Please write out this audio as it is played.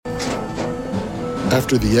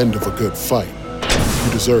After the end of a good fight,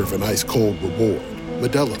 you deserve an ice-cold reward.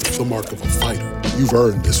 Modelo is the mark of a fighter. You've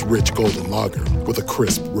earned this rich golden lager with a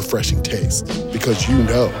crisp, refreshing taste. Because you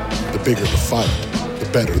know, the bigger the fight, the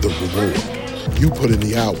better the reward. You put in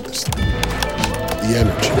the hours, the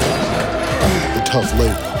energy, the tough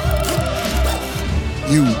labor.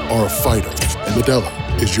 You are a fighter, and Modelo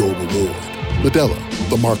is your reward. Modelo,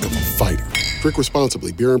 the mark of a fighter. Drink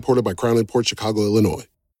responsibly. Beer imported by Crown Imports, Chicago, Illinois.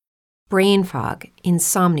 Brain fog,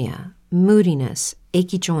 insomnia, moodiness,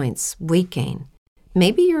 achy joints, weight gain.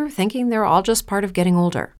 Maybe you're thinking they're all just part of getting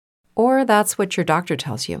older. Or that's what your doctor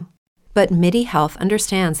tells you. But MIDI Health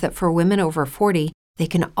understands that for women over 40, they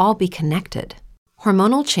can all be connected.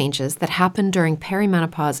 Hormonal changes that happen during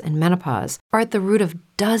perimenopause and menopause are at the root of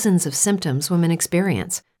dozens of symptoms women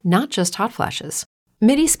experience, not just hot flashes.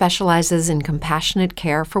 MIDI specializes in compassionate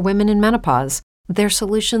care for women in menopause. Their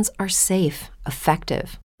solutions are safe,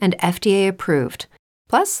 effective, and FDA approved.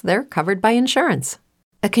 Plus, they're covered by insurance.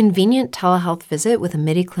 A convenient telehealth visit with a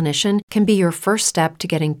MIDI clinician can be your first step to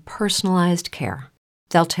getting personalized care.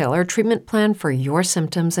 They'll tailor a treatment plan for your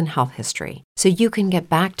symptoms and health history so you can get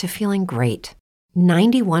back to feeling great.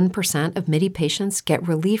 91% of MIDI patients get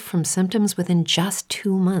relief from symptoms within just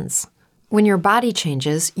 2 months. When your body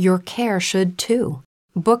changes, your care should too.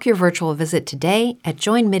 Book your virtual visit today at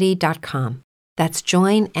joinmidi.com. That's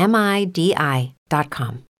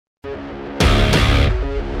joinmidi.com.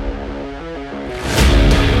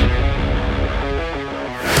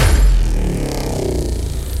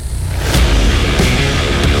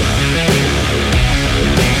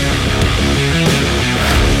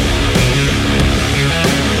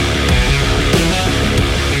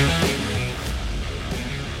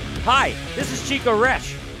 Hi, this is Chico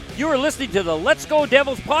Resch. You are listening to the Let's Go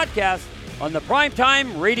Devils podcast on the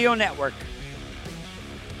Primetime Radio Network.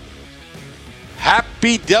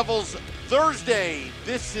 Happy Devils Thursday.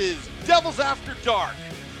 This is Devils After Dark,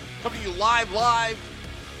 coming to you live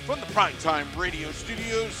from the Primetime Radio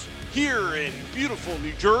studios here in beautiful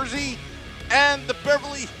New Jersey and the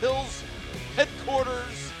Beverly Hills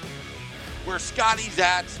headquarters where Scotty's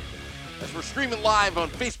at, as we're streaming live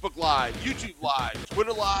on Facebook Live, YouTube Live,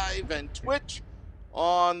 Twitter Live, and Twitch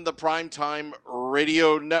on the Primetime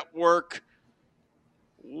Radio Network.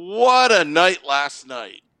 What a night last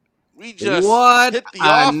night. We just hit the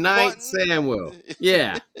off night, button. Samuel.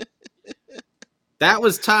 Yeah. That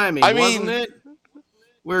was timing, wasn't it?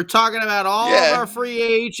 We were talking about all of our free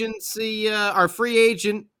agency, our free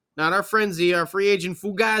agent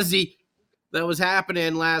Fugazi that was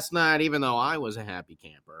happening last night, even though I was a happy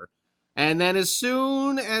camper. And then as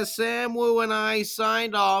soon as Sam Wu and I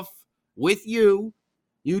signed off with you,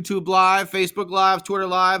 YouTube Live, Facebook Live, Twitter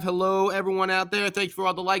Live, hello, everyone out there. Thank you for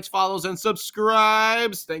all the likes, follows, and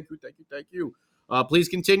subscribes. Thank you. Please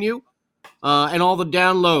continue. And all the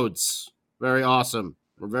downloads. Very awesome.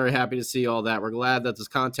 We're very happy to see all that. We're glad that this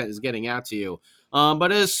content is getting out to you.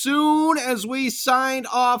 But as soon as we signed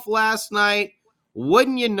off last night,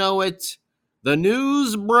 wouldn't you know it, the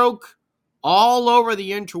news broke all over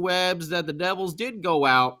the interwebs that the Devils did go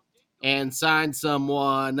out and sign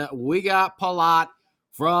someone. We got Palat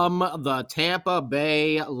from the Tampa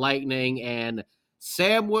Bay Lightning. And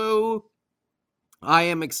Sam Wu, I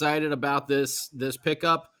am excited about this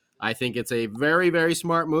pickup. I think it's a very, very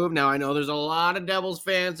smart move. Now, I know there's a lot of Devils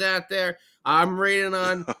fans out there. I'm reading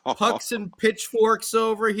on Pucks and Pitchforks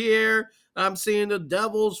over here. I'm seeing the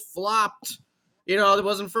Devils flopped. You know, it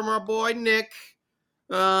wasn't from our boy Nick.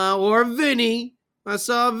 Or Vinny. I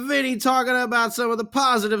saw Vinny talking about some of the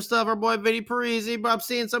positive stuff, our boy Vinny Parisi, but I'm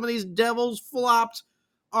seeing some of these Devils flopped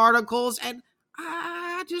articles, and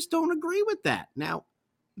I just don't agree with that. Now,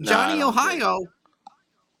 Johnny Ohio,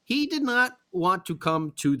 he did not want to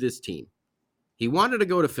come to this team. He wanted to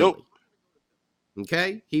go to Philly. Nope.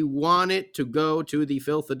 Okay? He wanted to go to the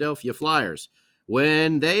Philadelphia Flyers.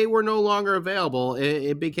 When they were no longer available,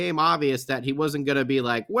 it became obvious that he wasn't going to be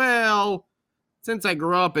like, well, since I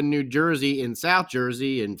grew up in New Jersey, in South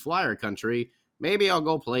Jersey, in Flyer country, maybe I'll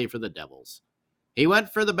go play for the Devils. He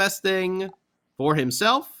went for the best thing for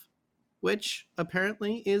himself, which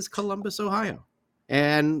apparently is Columbus, Ohio.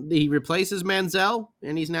 And he replaces Manziel,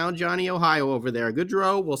 and he's now Johnny Ohio over there.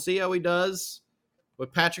 Goodrow, we'll see how he does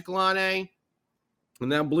with Patrick Laine. And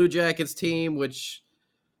now Blue Jackets team, which,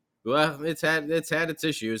 well, it's had its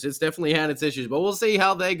issues. It's definitely had its issues, but we'll see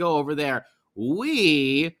how they go over there.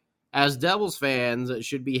 We, as Devils fans,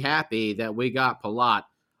 should be happy that we got Palat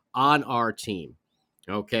on our team.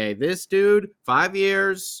 Okay, this dude, 5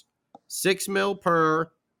 years, $6 million per.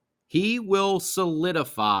 He will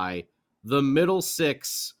solidify the middle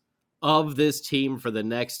six of this team for the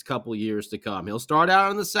next couple years to come. He'll start out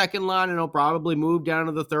on the second line and he'll probably move down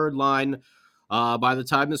to the third line by the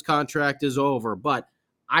time this contract is over. But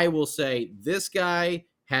I will say this guy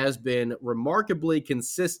has been remarkably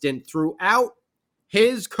consistent throughout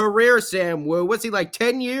his career, Sam Wu. What's he, like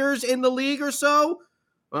 10 years in the league or so?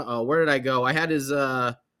 Where did I go? I had his,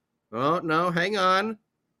 oh, no, hang on.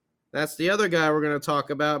 That's the other guy we're going to talk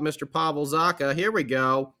about, Mr. Pavel Zacha. Here we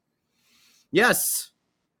go. Yes.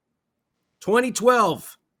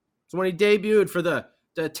 2012 is when he debuted for the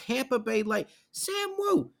Tampa Bay Lightning. Sam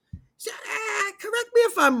Wu, correct me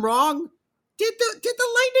if I'm wrong. Did the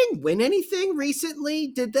Lightning win anything recently?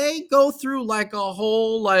 Did they go through like a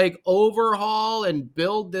whole like overhaul and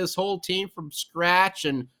build this whole team from scratch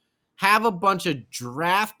and have a bunch of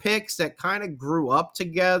draft picks that kind of grew up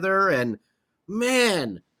together? And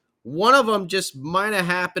man, one of them just might have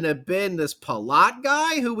happened to have been this Palat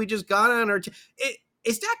guy who we just got on our team.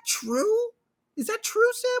 Is that true? Is that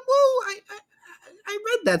true, Sam Wu? I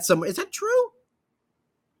read that somewhere. Is that true?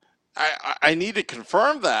 I need to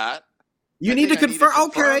confirm that. You need to confirm.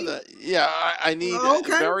 Okay. That. Yeah, I need.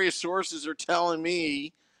 Okay. Various sources are telling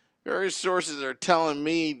me that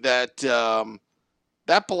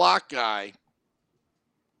that Palat guy.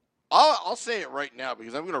 I'll say it right now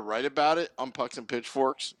because I'm going to write about it on Pucks and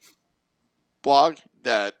Pitchforks blog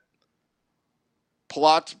that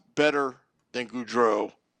Palat's better than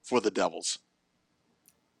Gaudreau for the Devils.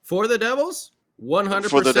 For the Devils? 100%.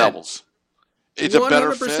 For the Devils. It's 100%. A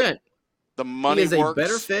better fit. The money works. A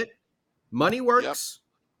better fit. Money works.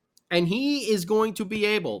 Yep. And he is going to be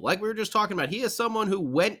able, like we were just talking about, he is someone who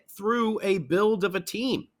went through a build of a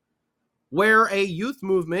team where a youth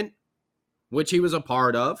movement, which he was a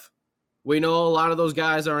part of, we know a lot of those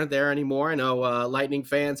guys aren't there anymore. I know Lightning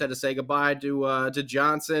fans had to say goodbye to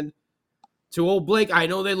Johnson, to old Blake. I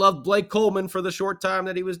know they loved Blake Coleman for the short time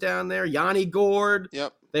that he was down there. Yanni Gourde.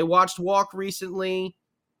 Yep. They watched walk recently.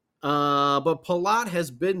 But Palat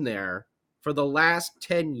has been there for the last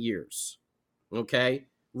 10 years. Okay?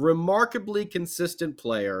 Remarkably consistent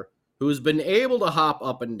player who has been able to hop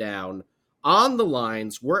up and down on the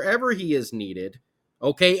lines wherever he is needed.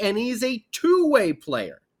 Okay? And he's a two-way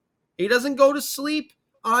player. He doesn't go to sleep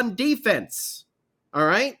on defense. All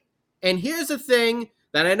right? And here's the thing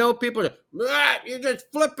that I know people are, you're just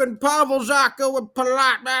flipping Pavel Zacha with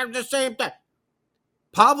Palat. Man, the same thing.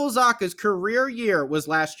 Pavel Zacha's career year was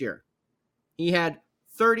last year. He had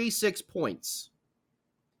 36 points.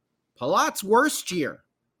 Palat's worst year,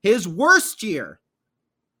 his worst year,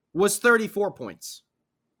 was 34 points.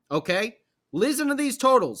 Okay? Listen to these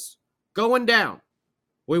totals going down.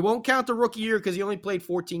 We won't count the rookie year because he only played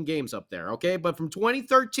 14 games up there, okay? But from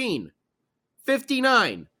 2013,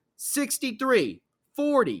 59, 63,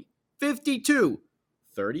 40, 52,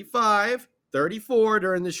 35, 34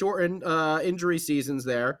 during the shortened injury seasons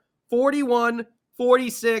there, 41,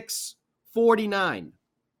 46, 49.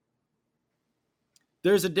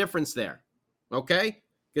 There's a difference there, okay?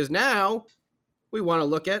 Because now we want to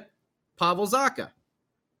look at Pavel Zacha.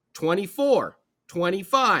 24,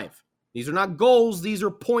 25. These are not goals. These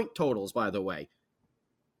are point totals, by the way.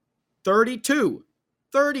 32,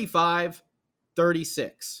 35,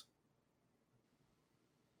 36.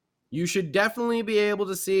 You should definitely be able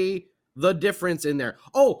to see the difference in there.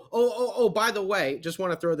 Oh, by the way, just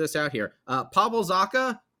want to throw this out here. Pavel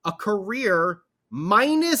Zacha, a career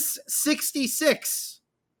minus 66.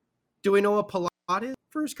 Do we know what Palat is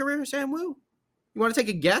for his career, Sam Wu? You want to take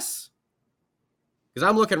a guess? Because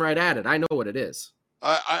I'm looking right at it. I know what it is.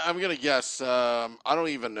 I'm going to guess. I don't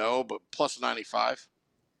even know, but plus 95.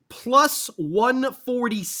 Plus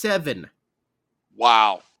 147.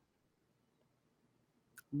 Wow.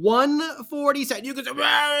 147. You can say,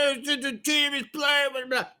 the team is playing. Blah,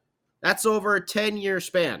 blah. That's over a 10-year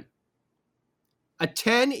span. A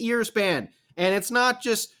 10-year span. And it's not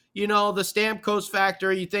just, the Stamkos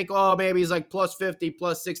factor. You think, maybe he's like plus 50,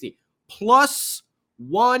 plus 60. Plus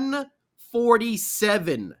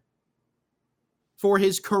 147 for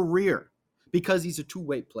his career because he's a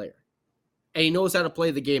two-way player. And he knows how to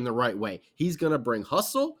play the game the right way. He's going to bring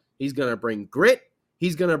hustle. He's going to bring grit.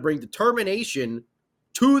 He's going to bring determination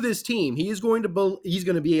to this team. He's going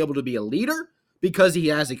to be able to be a leader because he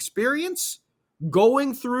has experience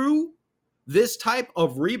going through this type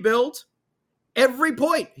of rebuild. Every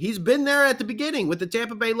point. He's been there at the beginning with the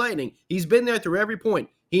Tampa Bay Lightning. He's been there through every point.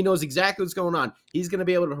 He knows exactly what's going on. He's going to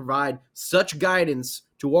be able to provide such guidance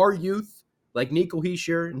to our youth like Nico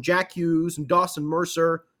Hischier and Jack Hughes and Dawson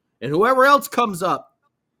Mercer and whoever else comes up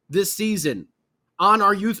this season on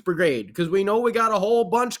our youth brigade, because we know we got a whole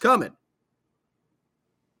bunch coming.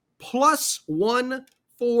 Plus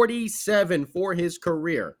 147 for his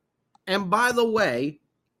career. And by the way,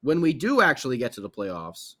 when we do actually get to the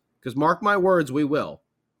playoffs, because mark my words, we will.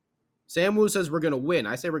 Sam Wu says we're going to win.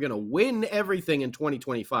 I say we're going to win everything in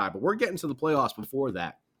 2025, but we're getting to the playoffs before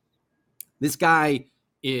that. This guy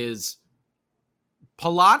is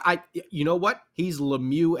Palat. You know what? He's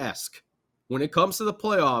Lemieux-esque. When it comes to the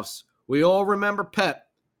playoffs, we all remember Pep,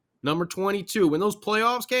 number 22. When those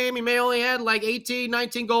playoffs came, he may only had like 18,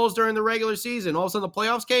 19 goals during the regular season. All of a sudden the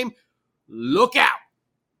playoffs came. Look out.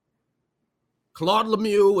 Claude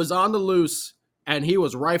Lemieux was on the loose, and he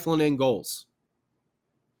was rifling in goals.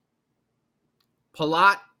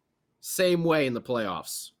 Palat, same way in the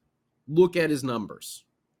playoffs. Look at his numbers.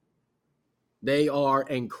 They are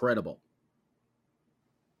incredible.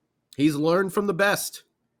 He's learned from the best.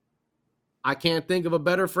 I can't think of a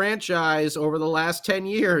better franchise over the last 10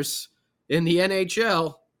 years in the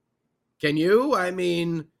NHL. Can you? I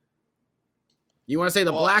mean, you want to say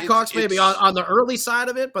the Blackhawks maybe on the early side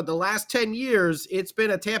of it, but the last 10 years, it's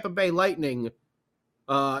been a Tampa Bay Lightning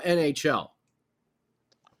NHL.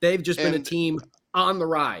 They've just been a team on the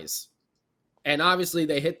rise. And obviously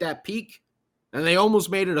they hit that peak, and they almost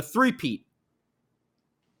made it a three-peat.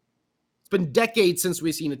 It's been decades since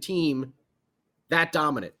we've seen a team that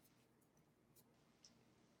dominant.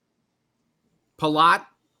 Palat,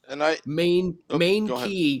 and main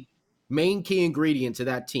key ingredient to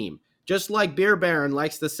that team. Just like Beer Baron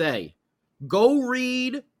likes to say, go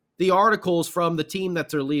read the articles from the team that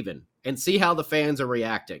they're leaving and see how the fans are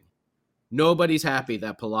reacting. Nobody's happy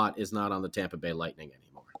that Palat is not on the Tampa Bay Lightning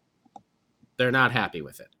anymore. They're not happy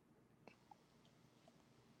with it.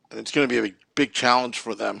 And it's going to be a big challenge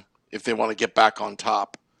for them if they want to get back on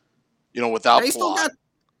top, without Palat.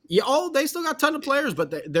 They still got a ton of players,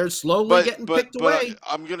 but they're slowly getting picked away.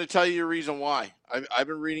 I'm going to tell you a reason why. I've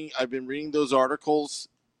been reading those articles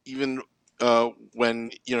even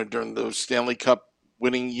when during those Stanley Cup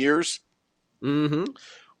winning years. Mm-hmm.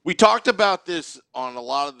 We talked about this on a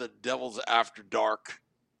lot of the Devils After Dark,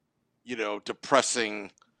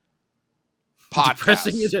 depressing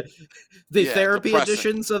podcasts. Therapy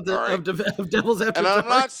editions of Devils After Dark. And I'm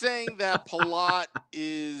not saying that Palat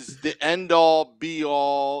is the end-all,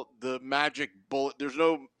 be-all, the magic bullet. There's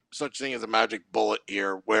no such thing as a magic bullet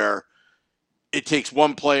here where it takes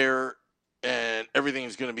one player and everything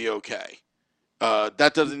is going to be okay.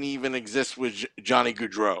 That doesn't even exist with Johnny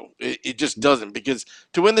Gaudreau. It just doesn't, because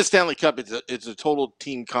to win the Stanley Cup, it's a total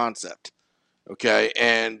team concept. Okay,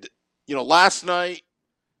 and last night,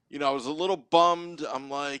 I was a little bummed. I'm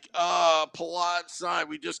like, Palat side,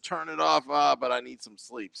 we just turn it off. But I need some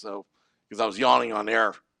sleep, so because I was yawning on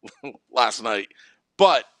air last night.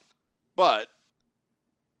 But I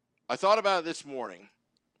thought about it this morning.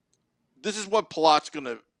 This is what Palat's going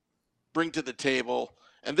to bring to the table,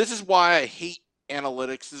 and this is why I hate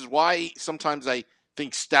analytics. This is why sometimes I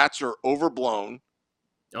think stats are overblown.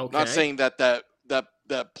 Okay. Not saying that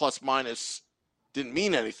plus minus didn't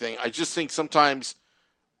mean anything. I just think sometimes,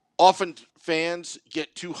 often fans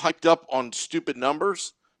get too hyped up on stupid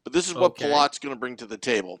numbers. But this is what Palat's going to bring to the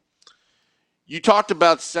table. You talked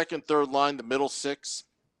about second, third line, the middle six.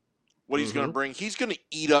 What he's going to bring. He's going to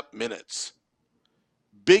eat up minutes.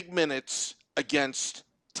 Big minutes against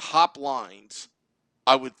top lines,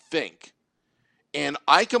 I would think. And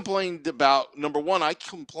I complained about, number one,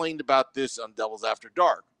 this on Devils After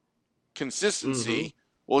Dark. Consistency.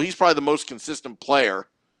 Well, he's probably the most consistent player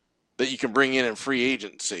that you can bring in free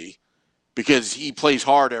agency because he plays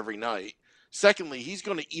hard every night. Secondly, he's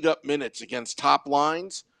going to eat up minutes against top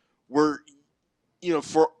lines where,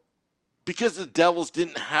 because the Devils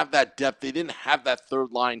didn't have that depth, they didn't have that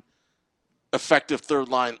effective third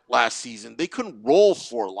line last season. They couldn't roll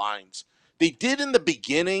four lines. They did in the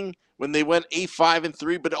beginning when they went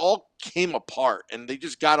 8-5-3, but it all came apart and they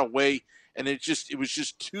just got away, and it was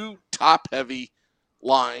just two top heavy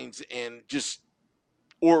lines, and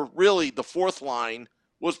really the fourth line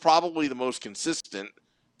was probably the most consistent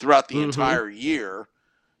throughout the entire year,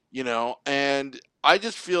 and I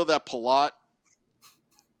just feel that Palat,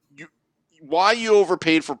 why you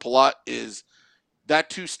overpaid for Palat is that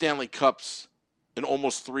 2 Stanley Cups and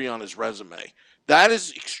almost 3 on his resume. That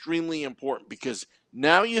is extremely important because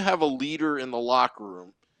now you have a leader in the locker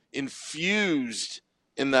room, infused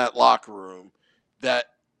in that locker room, that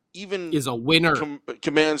even is a winner.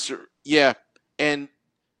 Commands, and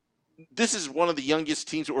this is one of the youngest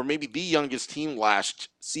teams, or maybe the youngest team last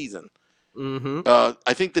season.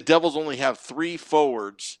 I think the Devils only have 3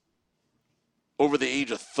 forwards over the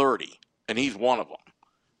age of 30, and he's one of them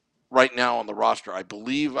right now on the roster. I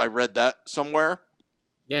believe I read that somewhere.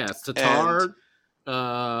 Yeah, it's Tatar,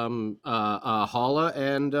 Haula,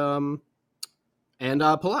 and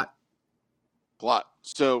Palat. Palat.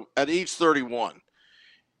 So at age 31,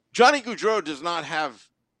 Johnny Gaudreau does not have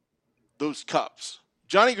those cups.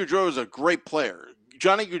 Johnny Gaudreau is a great player.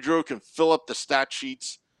 Johnny Gaudreau can fill up the stat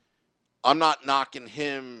sheets. I'm not knocking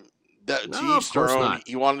him. To each their own.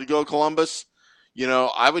 He wanted to go to Columbus.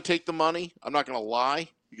 I would take the money. I'm not going to lie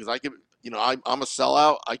because I could. I'm a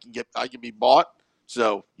sellout. I can be bought.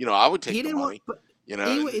 So I would take the money.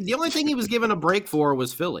 The only thing he was given a break for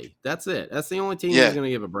was Philly. That's it. That's the only team he was going to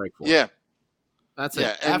give a break for. Yeah, that's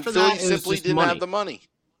it. And after Philly that, simply didn't have the money.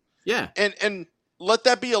 Yeah, and let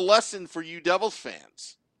that be a lesson for you Devils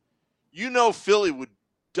fans. Philly would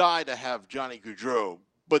die to have Johnny Gaudreau,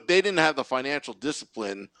 but they didn't have the financial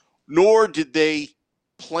discipline, nor did they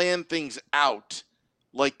plan things out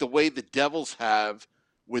like the way the Devils have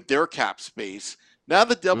with their cap space. Now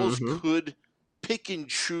the Devils could pick and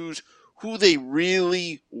choose who they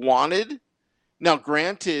really wanted. Now,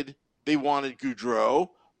 granted, they wanted Gaudreau,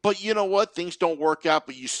 but you know what? Things don't work out,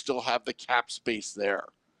 but you still have the cap space there.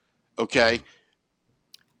 Okay?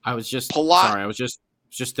 I was just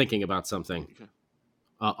thinking about something. Okay.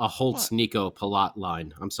 A Holtz Nico Palat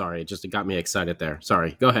line. I'm sorry. It got me excited there.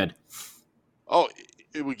 Sorry. Go ahead. Oh,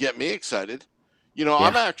 it would get me excited.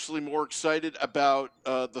 I'm actually more excited about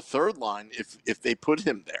the third line if they put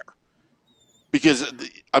him there. Because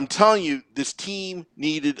I'm telling you, this team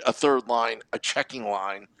needed a third line, a checking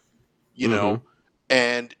line,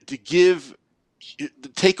 and to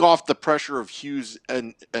take off the pressure of Hughes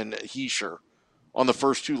and Hischier on the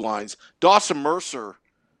first two lines. Dawson Mercer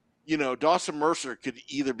could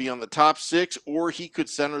either be on the top six or he could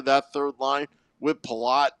center that third line with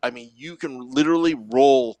Palat. I mean, you can literally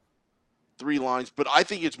roll three lines, but I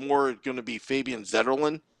think it's more going to be Fabian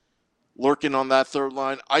Zetterlund lurking on that third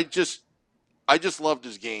line. I just loved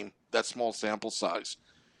his game, that small sample size.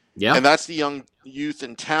 Yeah. And that's the young youth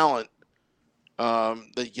and talent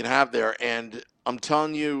that you can have there. And I'm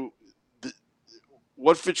telling you,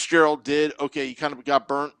 what Fitzgerald did, okay, he kind of got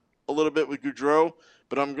burnt a little bit with Gaudreau,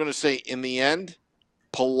 but I'm going to say in the end,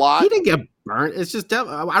 Palat. He didn't get burnt. It's just,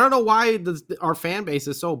 I don't know why our fan base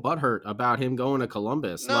is so butthurt about him going to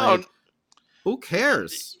Columbus. No, who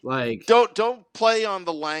cares? Don't play on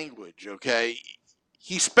the language, okay?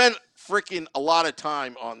 He spent freaking a lot of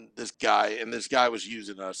time on this guy, and this guy was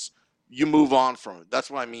using us. You move on from it. That's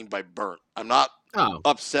what I mean by burnt. I'm not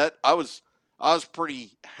upset. I was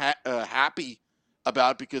pretty happy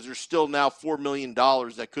about it because there's still now $4 million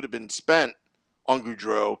that could have been spent on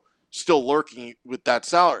Gaudreau, still lurking with that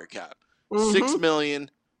salary cap. $6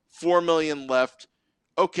 million, $4 million left.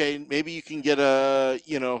 Okay, maybe you can get a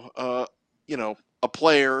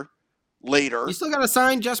player later. You still got to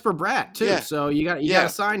sign Jesper Bratt too. Yeah. So you got to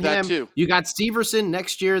sign him. Too. You got Steverson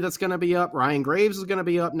next year that's going to be up. Ryan Graves is going to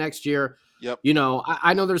be up next year. Yep.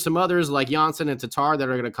 I know there's some others like Janssen and Tatar that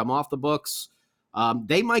are going to come off the books.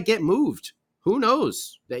 They might get moved. Who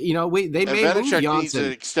knows? They may move Janssen. Needs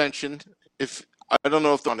an extension. If I don't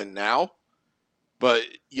know if they're on it now, but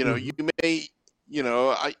you may.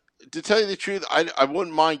 To tell you the truth, I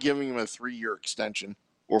wouldn't mind giving him a 3-year extension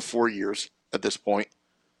or 4 years at this point.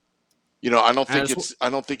 I don't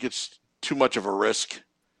think it's too much of a risk,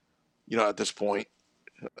 at this point,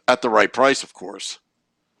 at the right price, of course.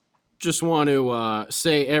 Just want to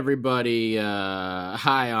say everybody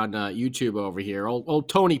hi on YouTube over here. Old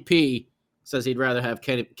Tony P says he'd rather have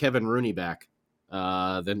Kevin Rooney back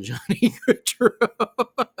than Johnny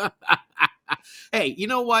Gaudreau. Hey, you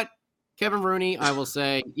know what? Kevin Rooney, I will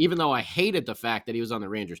say, even though I hated the fact that he was on the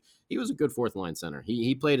Rangers, he was a good fourth line center.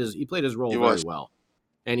 He played his role very well.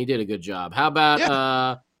 And he did a good job. How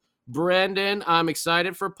about Brendan? I'm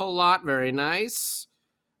excited for Palat. Very nice.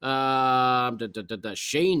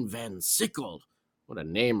 Shane Van Sickle. What a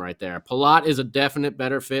name right there. Palat is a definite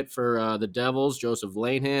better fit for the Devils. Joseph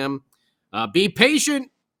Laneham. Be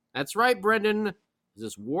patient. That's right, Brendan. Is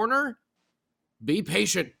this Warner? Be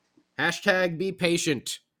patient. Hashtag be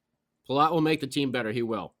patient. Palat will make the team better. He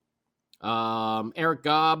will. Eric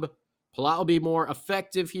Gobb. Palat will be more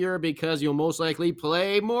effective here because you'll most likely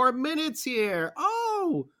play more minutes here.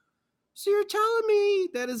 Oh, so you're telling me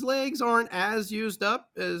that his legs aren't as used up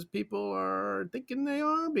as people are thinking they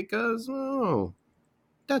are because,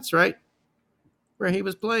 that's right, where he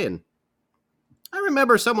was playing. I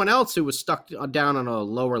remember someone else who was stuck down on a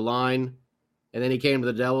lower line, and then he came to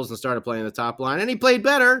the Devils and started playing the top line, and he played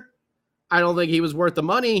better. I don't think he was worth the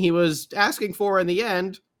money he was asking for in the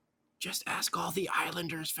end. Just ask all the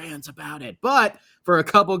Islanders fans about it. But for a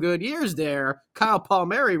couple good years there, Kyle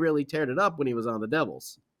Palmieri really teared it up when he was on the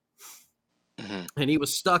Devils. Mm-hmm. And he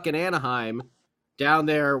was stuck in Anaheim down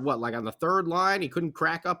there, on the third line? He couldn't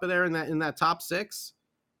crack up in there in that top six.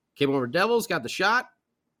 Came over to Devils, got the shot.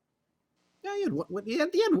 Yeah,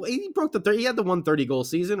 he broke the 30. He had the 130 goal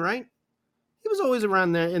season, right? He was always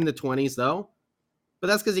around there in the 20s, though. But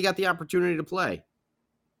that's because he got the opportunity to play.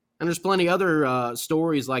 And there's plenty other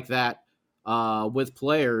stories like that with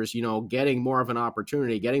players, getting more of an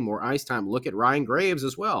opportunity, getting more ice time. Look at Ryan Graves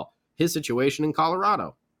as well. His situation in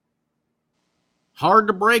Colorado. Hard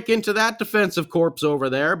to break into that defensive corpse over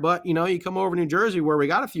there, but, you come over to New Jersey where we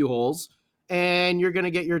got a few holes, and you're going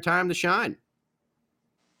to get your time to shine.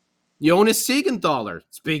 Jonas Siegenthaler,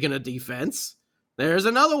 speaking of defense, there's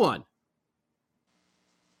another one.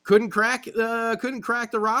 Couldn't crack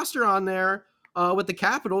the roster on there with the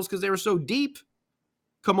Capitals because they were so deep.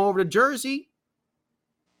 Come over to Jersey.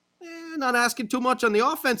 Not asking too much on the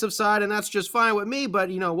offensive side, and that's just fine with me. But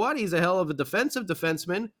you know what? He's a hell of a defensive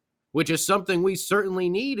defenseman, which is something we certainly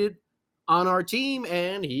needed on our team,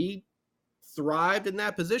 and he thrived in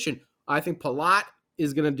that position. I think Palat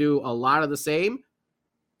is going to do a lot of the same.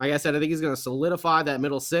 Like I said, I think he's going to solidify that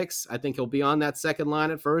middle six. I think he'll be on that second line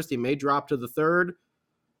at first. He may drop to the third.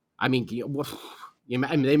 I mean,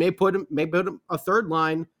 they may put him a third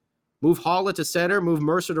line, move Haula to center, move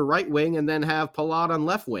Mercer to right wing, and then have Palat on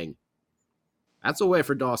left wing. That's a way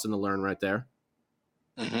for Dawson to learn right there.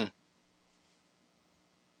 Mm-hmm.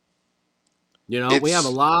 We have a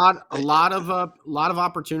lot of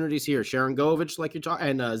opportunities here. Sharon Govich, like you're talking,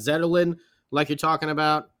 and Zetterlund, like you're talking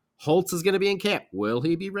about. Holtz is going to be in camp. Will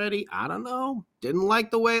he be ready? I don't know. Didn't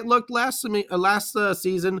like the way it looked last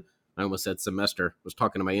season. I almost said semester. Was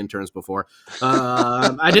talking to my interns before.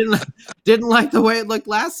 I didn't like the way it looked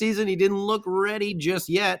last season. He didn't look ready just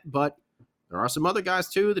yet. But there are some other guys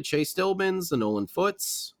too. The Chase Stillmans, the Nolan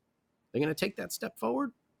Foots. They're going to take that step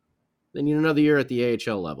forward. They need another year at the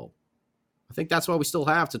AHL level. I think that's why we still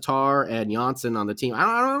have Tatar and Janssen on the team.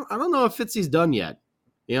 I don't know if Fitzy's done yet.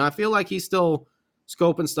 I feel like he's still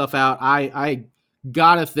scoping stuff out. I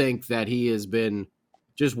gotta think that he has been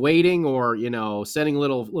just waiting or, sending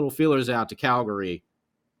little feelers out to Calgary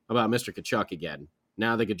about Mr. Tkachuk again.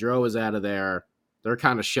 Now that Gaudreau is out of there, they're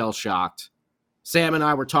kind of shell-shocked. Sam and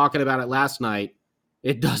I were talking about it last night.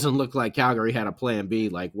 It doesn't look like Calgary had a plan B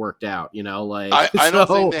worked out, I don't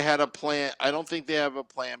think they had a plan. I don't think they have a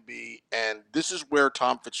plan B, and this is where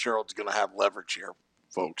Tom Fitzgerald's going to have leverage here,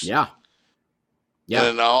 folks. Yeah. Yeah,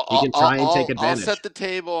 and take advantage. I'll set the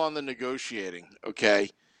table on the negotiating, okay?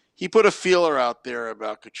 He put a feeler out there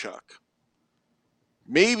about Tkachuk.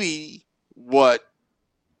 Maybe what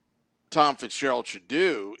Tom Fitzgerald should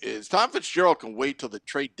do is Tom Fitzgerald can wait till the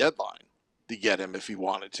trade deadline to get him if he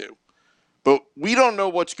wanted to. But we don't know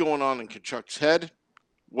what's going on in Tkachuk's head,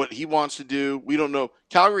 what he wants to do. We don't know.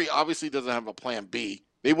 Calgary obviously doesn't have a plan B.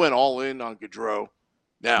 They went all in on Gaudreau.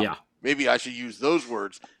 Now, Maybe I should use those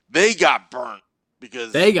words. They got burnt.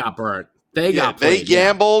 Because they got burnt. They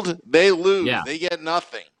gambled. They lose. Yeah. They get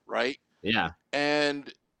nothing, right? Yeah.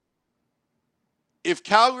 And if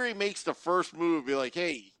Calgary makes the first move, be like,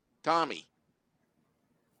 hey, Tommy,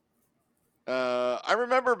 I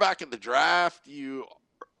remember back in the draft, you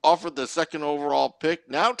offered the second overall pick.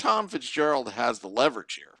 Now Tom Fitzgerald has the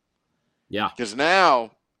leverage here. Yeah. Because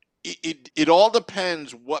now it all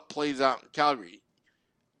depends what plays out in Calgary.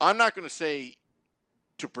 I'm not going to say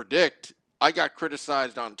to predict. I got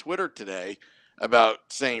criticized on Twitter today about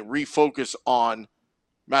saying refocus on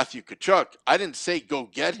Matthew Tkachuk. I didn't say go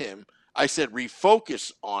get him. I said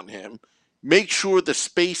refocus on him. Make sure the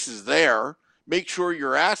space is there. Make sure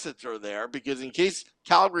your assets are there, because in case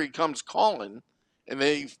Calgary comes calling and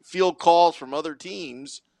they field calls from other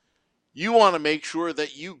teams, you want to make sure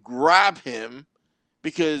that you grab him,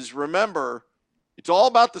 because remember, it's all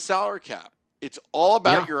about the salary cap. It's all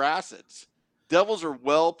about your assets. Devils are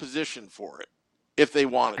well positioned for it if they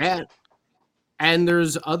wanted to. And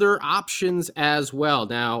there's other options as well.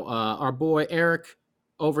 Now, our boy Eric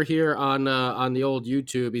over here on the old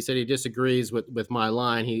YouTube, he said he disagrees with my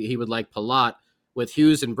line. He would like Palat with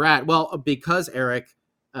Hughes and Bratt. Well, because Eric,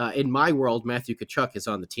 in my world, Matthew Tkachuk is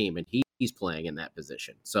on the team and he's playing in that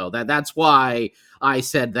position. So that's why I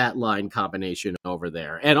said that line combination over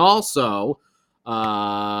there. And also,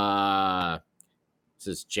 this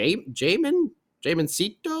is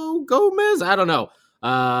Jamencito Gomez? I don't know.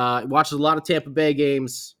 Watches a lot of Tampa Bay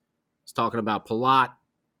games. He's talking about Palat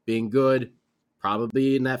being good,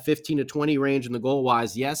 probably in that 15 to 20 range in the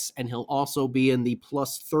goal-wise, yes, and he'll also be in the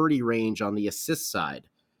plus 30 range on the assist side.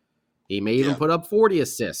 He may even put up 40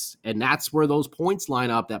 assists, and that's where those points line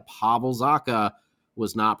up that Pavel Zacha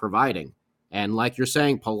was not providing. And like you're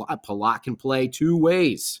saying, Palat can play two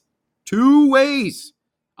ways.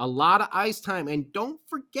 A lot of ice time. And don't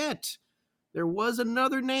forget, there was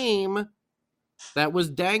another name that was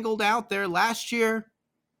dangled out there last year,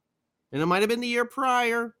 and it might have been the year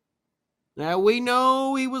prior. Now, we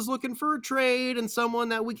know he was looking for a trade and someone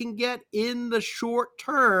that we can get in the short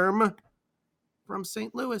term from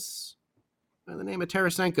St. Louis by the name of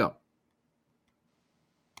Tarasenko.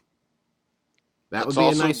 That would be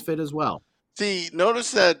a nice fit as well. See, notice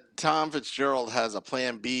that Tom Fitzgerald has a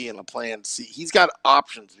plan B and a plan C. He's got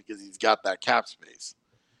options because he's got that cap space.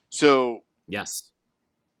 So, yes.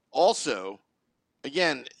 Also,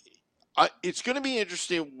 again, it's going to be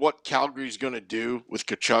interesting what Calgary's going to do with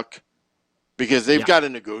Tkachuk because they've got to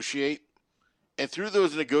negotiate. And through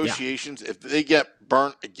those negotiations, if they get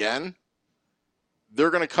burnt again,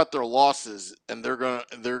 they're going to cut their losses and they're going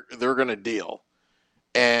to deal.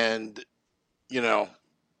 And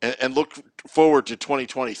and look forward to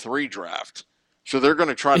 2023 draft. So they're going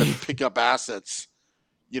to try to pick up assets,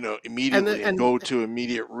 immediately and go to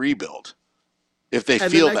immediate rebuild if they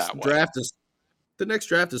feel that way. The next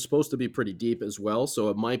draft is supposed to be pretty deep as well, so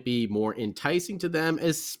it might be more enticing to them,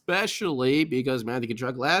 especially because Matthew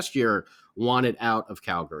Tkachuk last year wanted out of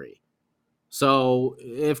Calgary. So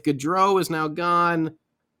if Gaudreau is now gone,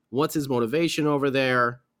 what's his motivation over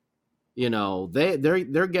there?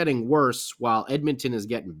 They're getting worse while Edmonton is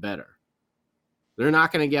getting better. They're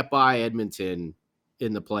not going to get by Edmonton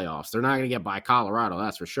in the playoffs. They're not going to get by Colorado,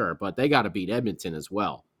 that's for sure, but they got to beat Edmonton as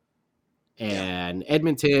well. And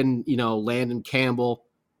Edmonton, Landon Campbell.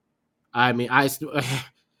 I mean, I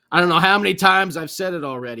don't know how many times I've said it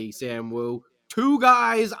already, Sam Wu. 2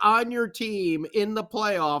 guys on your team in the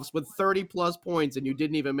playoffs with 30-plus points, and you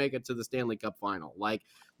didn't even make it to the Stanley Cup final. Like,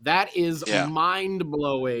 that is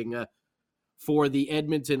mind-blowing for the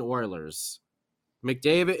Edmonton Oilers.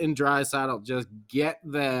 McDavid and Draisaitl just get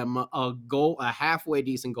them a halfway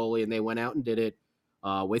decent goalie, and they went out and did it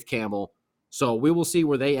with Campbell. So we will see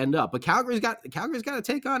where they end up. But Calgary's got to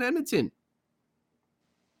take on Edmonton.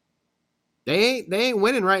 They ain't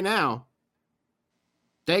winning right now.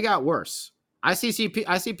 They got worse. I see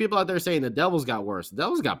people out there saying the Devils got worse. The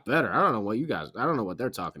Devils got better. I don't know what they're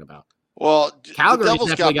talking about. Well, Calgary the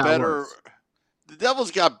Devils got better. Worse. The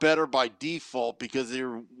Devils got better by default because they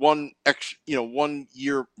were 1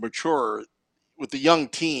 year mature with the young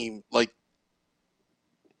team. Like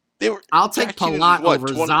they were. I'll take Palat over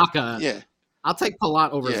Zacha. Yeah. I'll take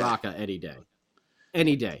Palat over Zacha any day.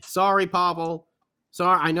 Any day. Sorry, Pavel.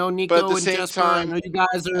 Sorry, I know Nico and Jesper. I know you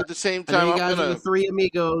guys are at the same time. Are the 3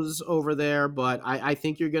 amigos over there, but I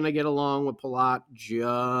think you're gonna get along with Palat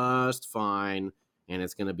just fine, and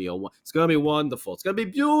it's gonna be wonderful. It's gonna be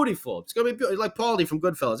beautiful. It's gonna be like Paulie from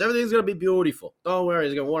Goodfellas. Everything's gonna be beautiful. Don't worry.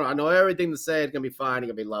 I know everything to say. It's gonna be fine.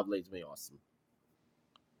 It's gonna be lovely. It's gonna be awesome.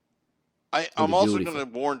 I'm also gonna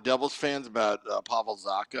warn Devils fans about Pavel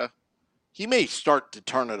Zacha. He may start to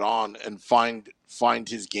turn it on and find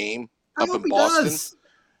his game up in Boston,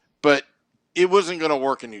 but it wasn't going to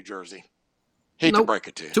work in New Jersey. Hate to break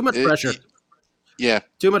it to you. Too much pressure.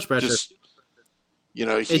 Too much pressure. Just,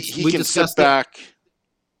 he can sit back.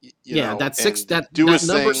 That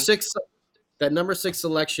number 6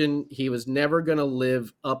 selection, he was never going to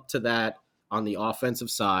live up to that on the offensive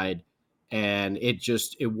side, and it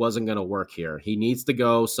wasn't going to work here. He needs to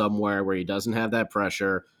go somewhere where he doesn't have that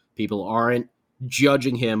pressure. People aren't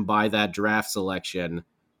judging him by that draft selection,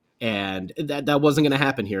 and that wasn't going to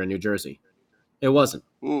happen here in New Jersey. It wasn't.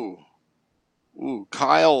 Ooh,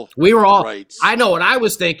 Kyle. We were all. Right. I know what I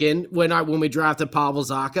was thinking when we drafted Pavel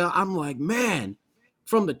Zacha. I'm like, man,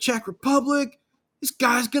 from the Czech Republic, this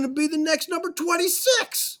guy's going to be the next number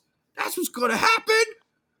 26. That's what's going to happen.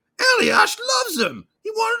 Elias loves him.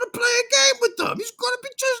 He wanted to play a game with them. He's going to be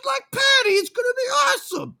just like Patty. It's going to be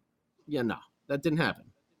awesome. Yeah, no, that didn't happen.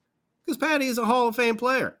 Because Patty is a Hall of Fame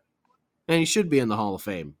player. And he should be in the Hall of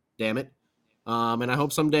Fame, damn it. And I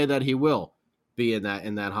hope someday that he will be in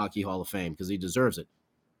that Hockey Hall of Fame because he deserves it.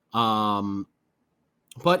 But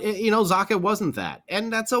Zacha wasn't that.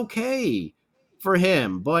 And that's okay for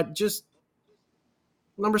him. But just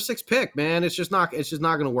number 6 pick, man, it's just not going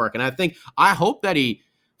to work. And I hope that he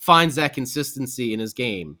finds that consistency in his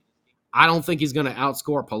game. I don't think he's going to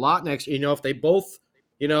outscore Palat next year. If they both,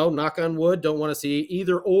 knock on wood, don't want to see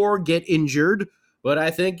either or get injured. But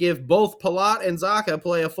I think if both Palat and Zacha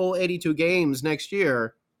play a full 82 games next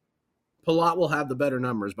year, Palat will have the better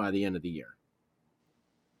numbers by the end of the year.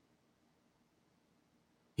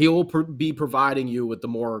 He will be providing you with the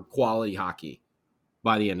more quality hockey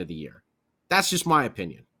by the end of the year. That's just my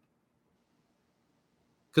opinion.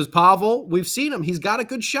 Because Pavel, we've seen him. He's got a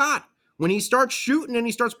good shot. When he starts shooting and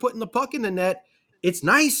he starts putting the puck in the net, it's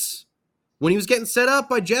nice. When he was getting set up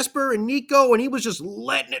by Jesper and Nico and he was just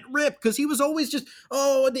letting it rip because he was always just,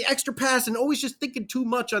 the extra pass and always just thinking too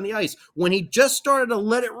much on the ice. When he just started to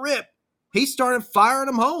let it rip, he started firing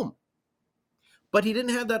them home. but he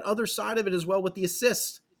didn't have that other side of it as well with the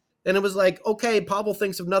assists. And it was like, okay, Pavel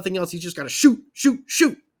thinks of nothing else. He's just got to shoot, shoot,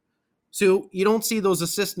 shoot. So you don't see those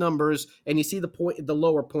assist numbers, and you see the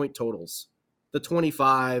lower point totals, the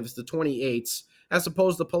 25s, the 28s, as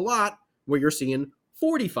opposed to Palat, where you're seeing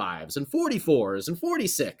 45s and 44s and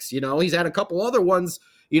 46. He's had a couple other ones,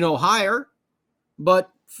 higher.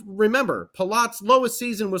 But remember, Palat's lowest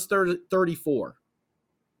season was 34.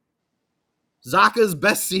 Zacha's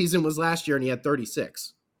best season was last year, and he had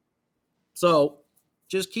 36. So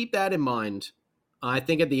just keep that in mind. I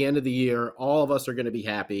think at the end of the year, all of us are going to be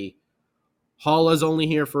happy. Halla's only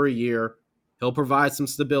here for a year. He'll provide some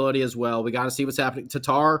stability as well. We got to see what's happening.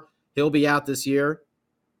 Tatar, he'll be out this year.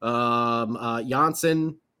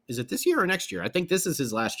 Janssen, is it this year or next year? I think this is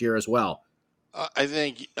his last year as well. I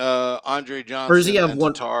think Andre Johnson or does he have and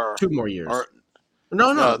Tatar 2 more years?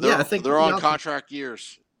 No, I think they're on contract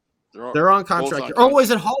years. They're on contract years. Oh,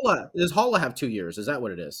 is it Halla? Does Halla have 2 years? Is that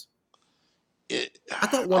what it is? I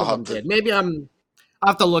thought one of them did. Maybe I'll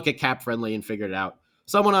have to look at Cap Friendly and figure it out.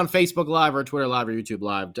 Someone on Facebook Live or Twitter Live or YouTube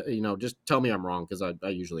Live, just tell me I'm wrong, because I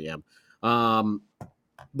usually am.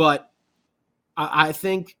 But I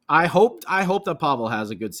hope that Pavel has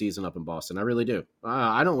a good season up in Boston. I really do.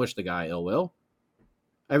 I don't wish the guy ill will.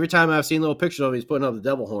 Every time I've seen little pictures of him, he's putting up the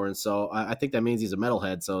devil horns. So I think that means he's a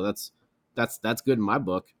metalhead. So that's good in my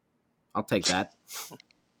book. I'll take that.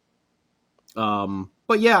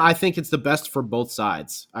 But yeah, I think it's the best for both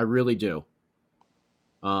sides. I really do.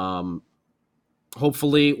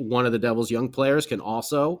 Hopefully one of the Devils' young players can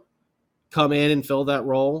also come in and fill that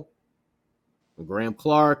role. Graham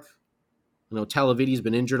Clark. I know Talavidi's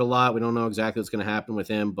been injured a lot. We don't know exactly what's going to happen with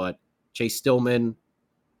him, but Chase Stillman,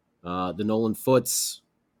 the Nolan Foots.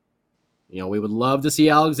 We would love to see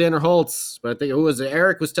Alexander Holtz, but I think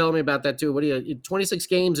Eric was telling me about that too. 26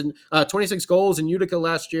 games and 26 goals in Utica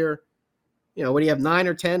last year. What do you have, 9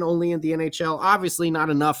 or 10 only in the NHL? Obviously not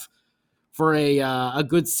enough for a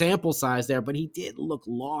good sample size there, but he did look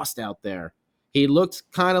lost out there. He looked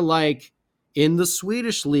kind of like in the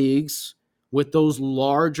Swedish leagues with those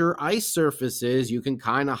larger ice surfaces, you can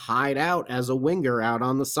kind of hide out as a winger out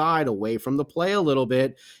on the side away from the play a little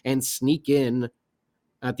bit and sneak in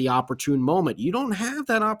at the opportune moment. You don't have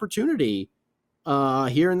that opportunity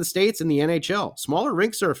here in the States in the NHL. Smaller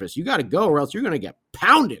rink surface. You got to go or else you're going to get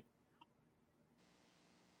pounded.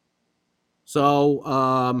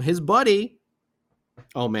 So his buddy,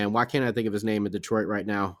 oh man, why can't I think of his name in Detroit right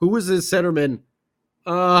now? Who was his centerman?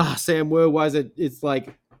 Sam Wu. Why is it? It's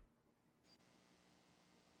like,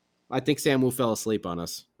 I think Sam Wu fell asleep on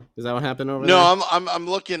us. Is that what happened over there? No, I'm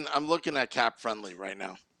looking at Cap Friendly right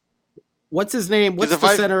now. What's his name? What's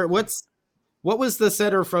the center? What was the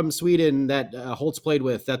center from Sweden that Holtz played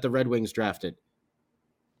with that the Red Wings drafted?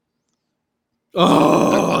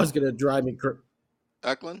 Oh, it's gonna drive me crazy.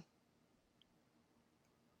 Eklund?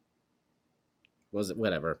 Was it?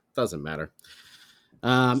 Whatever. Doesn't matter.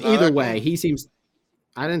 Either way, he seems.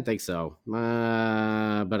 I didn't think so,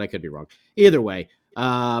 but I could be wrong. Either way,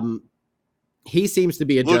 he seems to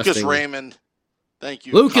be adjusting. Lucas Raymond. Thank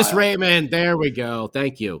you, Lucas Kyle. Raymond. There we go.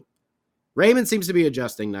 Thank you. Raymond seems to be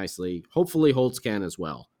adjusting nicely. Hopefully Holtz can as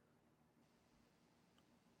well.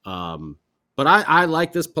 But I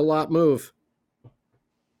like this Palat move.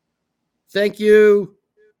 Thank you,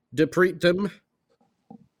 Depretum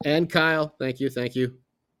and Kyle. Thank you. I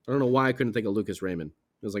don't know why I couldn't think of Lucas Raymond.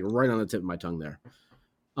 It was like right on the tip of my tongue there.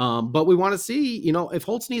 But we want to see, if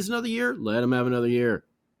Holtz needs another year, let him have another year.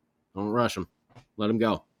 Don't rush him. Let him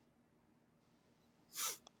go.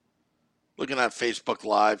 Looking at Facebook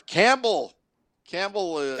Live. Campbell.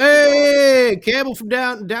 Hey, Campbell from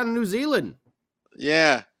down in New Zealand.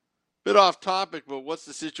 Yeah. Bit off topic, but what's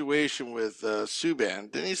the situation with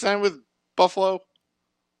Subban? Didn't he sign with Buffalo?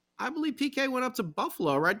 I believe PK went up to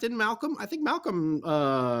Buffalo, right? Didn't Malcolm? I think Malcolm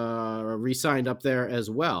re-signed up there as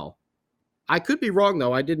well. I could be wrong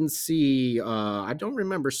though. I didn't see. I don't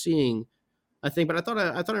remember seeing. I think, but I thought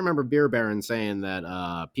I remember Beer Baron saying that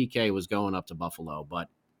PK was going up to Buffalo, but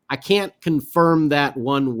I can't confirm that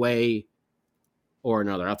one way or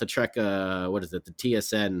another. I'll have to check. What is it? The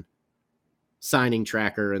TSN signing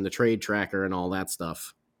tracker and the trade tracker and all that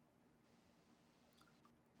stuff.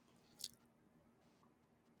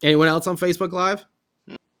 Anyone else on Facebook Live?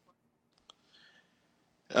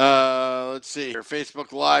 Let's see here.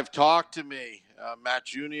 Facebook Live, talk to me. Matt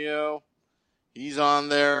Junio, he's on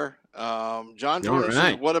there. John Jordan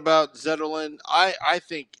says, what about Zetterlund? I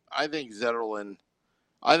think Zetterlund.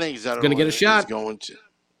 He's going to get a shot.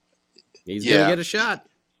 He's going to get a shot.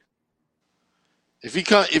 If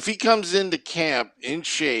he comes into camp in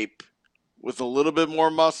shape with a little bit more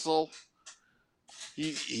muscle,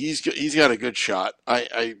 he's got a good shot.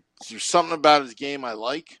 There's something about his game I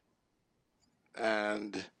like,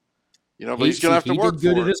 and but he's gonna have to work He did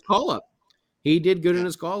good for in it. his call up. He did good in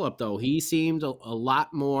his call up, though. He seemed a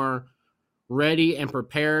lot more ready and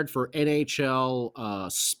prepared for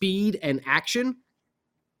NHL speed and action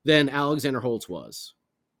than Alexander Holtz was.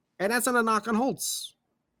 And that's not a knock on Holtz.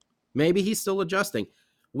 Maybe he's still adjusting.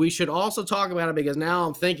 We should also talk about it because now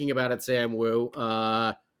I'm thinking about it, Sam Wu.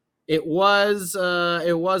 It was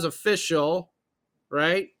official,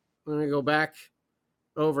 right? Let me go back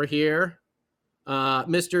over here.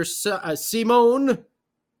 Mr. Simon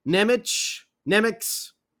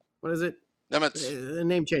Nemec. What is it? Nemitz. The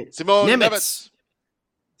name change. Simon Nemitz.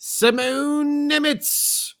 Simon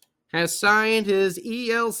Nemitz has signed his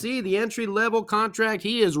ELC, the entry-level contract.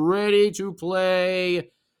 He is ready to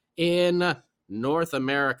play in North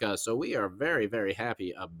America. So we are very, very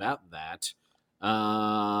happy about that.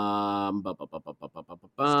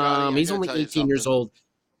 Scotty, he's only 18 years old.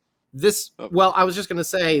 I was just going to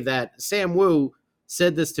say that Sam Wu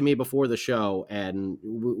said this to me before the show, and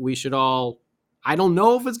we should all, I don't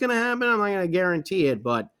know if it's going to happen. I'm not going to guarantee it,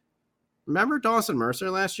 but remember Dawson Mercer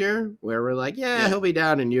last year where we're like, yeah, he'll be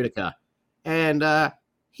down in Utica. And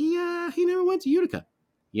he never went to Utica.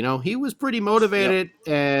 He was pretty motivated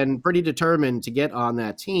and pretty determined to get on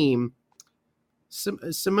that team.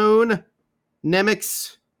 Simon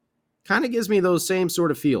Nemec kind of gives me those same sort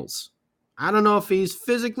of feels. I don't know if he's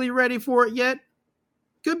physically ready for it yet.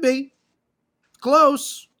 Could be.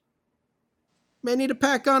 Close. May need to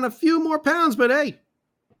pack on a few more pounds, but hey,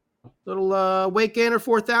 little weight gainer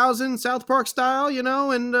 4,000 South Park style,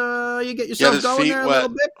 and you get yourself going there a little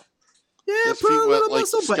bit. Yeah, his feet wet like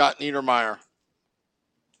Scott Niedermayer.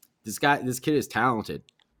 This kid is talented.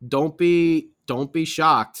 Don't be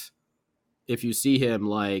shocked if you see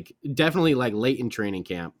him definitely late in training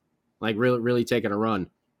camp, really taking a run,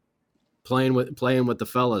 playing with the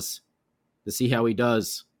fellas to see how he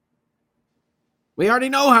does. We already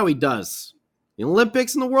know how he does. The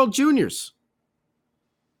Olympics and the World Juniors.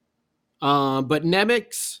 But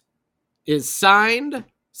Nemec is signed,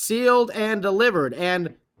 sealed, and delivered.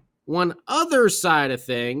 And one other side of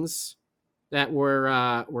things that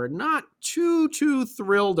we're not too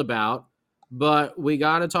thrilled about, but we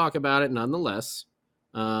got to talk about it nonetheless.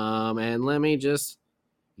 And let me just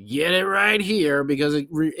get it right here because it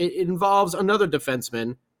involves another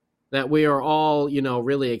defenseman that we are all,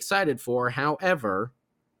 really excited for. However,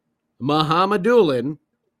 Muhammadulin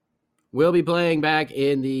will be playing back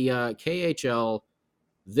in the KHL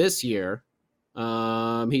this year.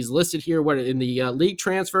 He's listed here in the league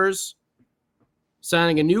transfers,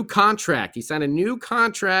 signing a new contract. He signed a new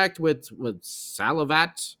contract with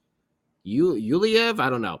Salavat Yuliyev. I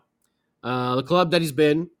don't know. The club that he's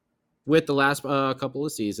been with the last couple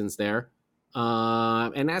of seasons there.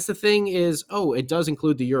 And that's the thing is, it does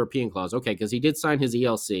include the European clause. Okay, because he did sign his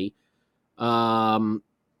ELC.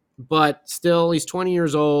 But still, he's 20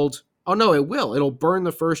 years old. Oh, no, it will. It'll burn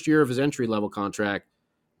the first year of his entry-level contract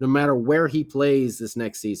no matter where he plays this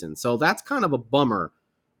next season. So that's kind of a bummer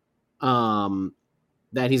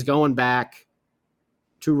that he's going back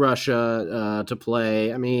to Russia to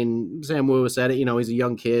play. I mean, Sam Wu said it. He's a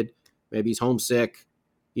young kid. Maybe he's homesick.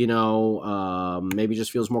 Maybe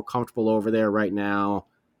just feels more comfortable over there right now.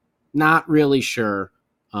 Not really sure.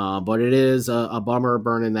 But it is a bummer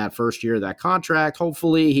burning that first year of that contract.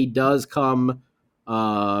 Hopefully he does come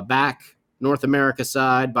back North America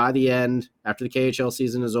side by the end after the KHL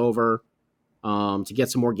season is over to get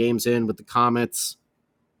some more games in with the Comets.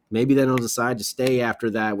 Maybe then he'll decide to stay after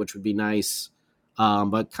that, which would be nice.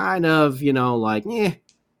 But kind of, Nemec's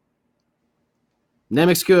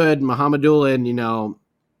good, Muhammadulin,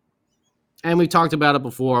 and we talked about it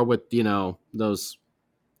before with, those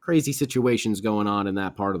crazy situations going on in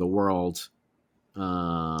that part of the world.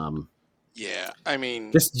 Yeah, I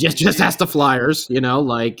mean, just ask the Flyers, we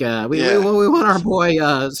want our boy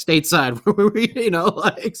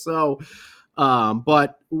stateside, so.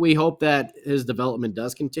 But we hope that his development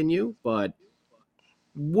does continue. But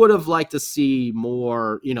would have liked to see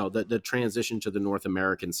more, the transition to the North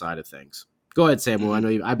American side of things. Go ahead, Samuel.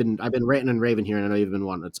 Mm-hmm. I know I've been ranting and raving here, and I know you've been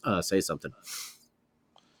wanting to say something.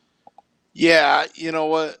 Yeah, you know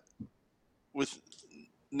what? With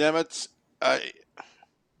Nemitz, I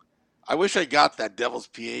wish I got that Devil's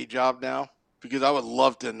PA job now because I would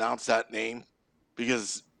love to announce that name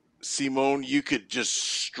because Simone, you could just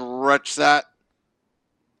stretch that.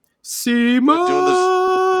 Simone!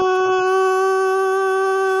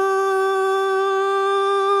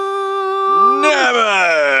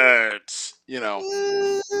 Nemitz!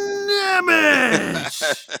 Nemitz!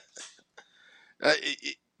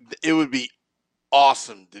 It would be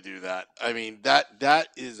awesome to do that. I mean, that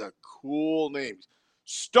is a cool name.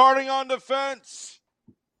 Starting on defense,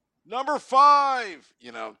 number 5.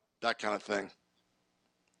 You know, that kind of thing.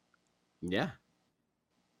 Yeah.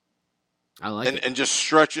 I like it. And just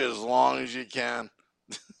stretch it as long as you can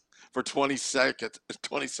for 20 seconds.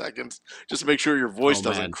 20 seconds. Just make sure your voice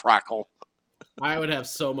doesn't crackle. I would have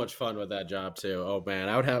so much fun with that job too. Oh man,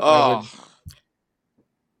 I would have. Oh.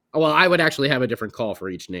 I would actually have a different call for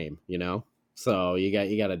each name. You know, so you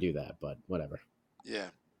got to do that. But whatever. Yeah.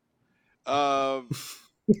 Ken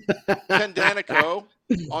Danico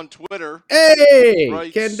on Twitter. Hey,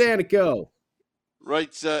 Ken Danico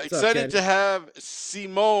Writes, excited to have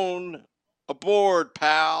Simone aboard,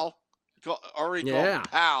 pal. Already called him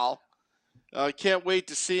pal. Can't wait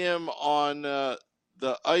to see him on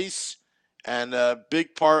the ice, and a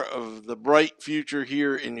big part of the bright future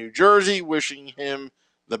here in New Jersey. Wishing him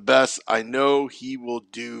the best. I know he will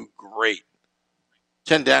do great.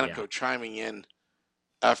 Ken Danico chiming in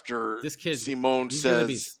after this kid, Simone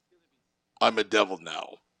says, I'm a devil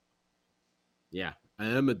now. Yeah, I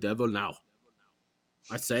am a devil now.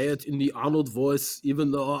 I say it in the Arnold voice,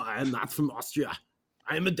 even though I am not from Austria.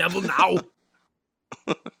 I am a devil now.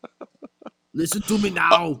 Listen to me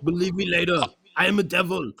now. Believe me later. I am a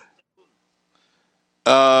devil.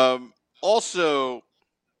 Also,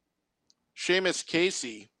 Seamus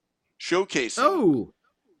Casey showcasing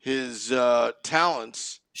his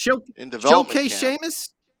talents in development Showcase camp. Seamus?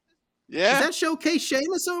 Yeah. Is that Showcase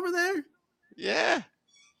Seamus over there? Yeah.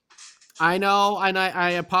 I know, and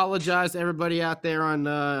I apologize to everybody out there on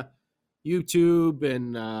YouTube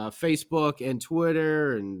and Facebook and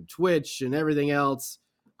Twitter and Twitch and everything else.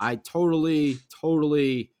 I totally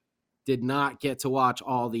did not get to watch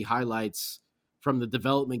all the highlights from the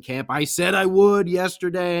development camp. I said I would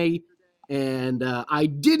yesterday, and I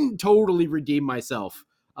didn't totally redeem myself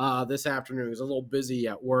this afternoon. I was a little busy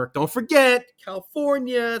at work. Don't forget,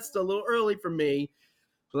 California, it's a little early for me.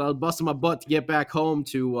 So I was busting my butt to get back home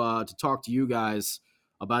to talk to you guys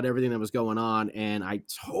about everything that was going on, and I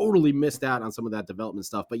totally missed out on some of that development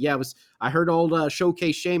stuff. But yeah, I heard old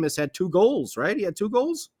Showcase Seamus had 2 goals, right? He had 2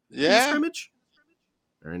 goals? Yeah. In the scrimmage?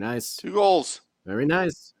 Very nice. 2 goals. Very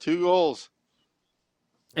nice. 2 goals.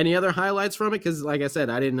 Any other highlights from it? Because like I said,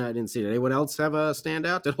 I didn't see it. Anyone else have a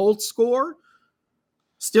standout? Did Holt score?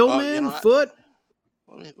 Stillman, Foot?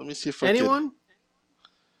 Let me see if I anyone? Can.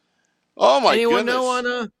 Oh my Anyone goodness!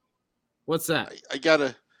 Know on what's that? I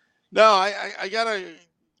gotta.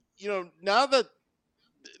 You know, now that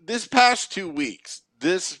this past 2 weeks,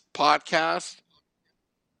 this podcast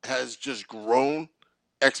has just grown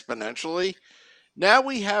exponentially. Now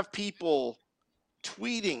we have people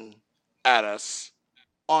tweeting at us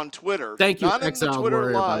on Twitter. Thank you, not Exiled in the Twitter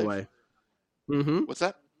Warrior, Live. by the way. Mm-hmm. What's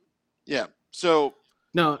that? Yeah. So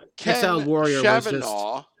no, Ken Exiled Warrior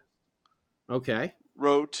Chavanaugh okay.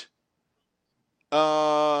 wrote,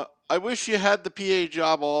 I wish you had the PA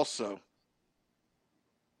job also.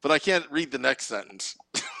 But I can't read the next sentence.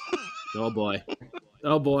 Oh, boy.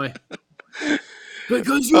 Oh, boy.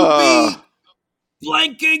 Because you'd be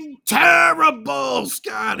blanking terrible,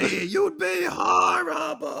 Scotty. You'd be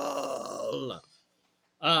horrible.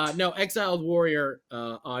 No, Exiled Warrior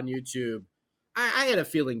on YouTube. I had a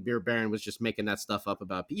feeling Beer Baron was just making that stuff up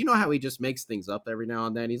about. You know how he just makes things up every now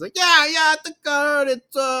and then. He's like, I think I heard it.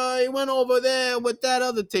 He went over there with that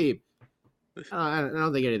other team. I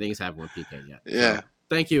don't think anything's happened with PK yet. Yeah. So,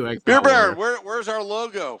 thank you, Exiled Beer Baron. Warrior. Where's our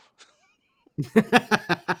logo?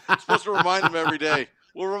 Supposed to remind him every day.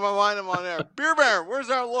 We'll remind him on air. Beer Baron, where's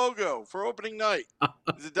our logo for opening night?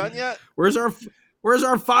 Is it done yet? Where's our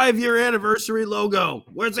 5-year anniversary logo?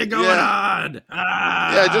 Where's it going on?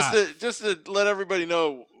 Yeah, just to let everybody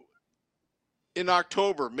know, in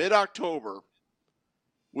October, mid-October,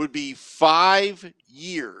 would be 5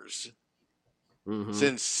 years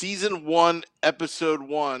since season 1, episode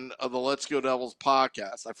 1 of the Let's Go Devils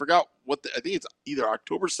podcast. I forgot I think it's either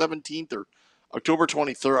October 17th or October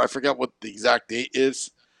 23rd. I forgot what the exact date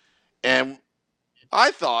is. And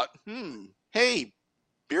I thought, hey,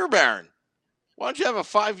 Beer Baron, why don't you have a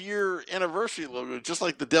 5-year anniversary logo just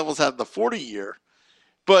like the Devils had the 40-year?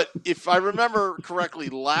 But if I remember correctly,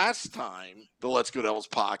 last time, the Let's Go Devils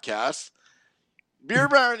podcast, Beer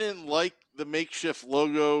Baron didn't like the makeshift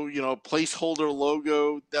logo, placeholder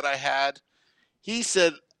logo that I had. He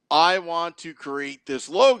said, I want to create this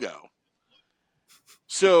logo.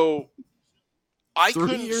 So I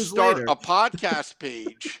couldn't start a podcast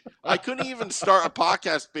page. I couldn't even start a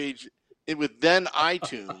podcast page with then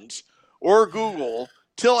iTunes or Google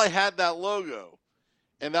till I had that logo.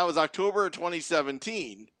 And that was October of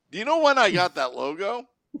 2017. Do you know when I got that logo?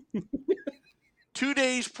 2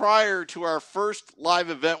 days prior to our first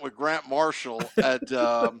live event with Grant Marshall at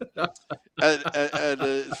a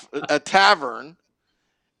tavern,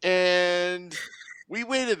 and we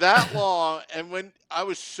waited that long. And when I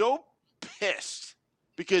was so pissed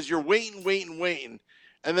because you're waiting,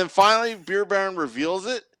 and then finally Beer Baron reveals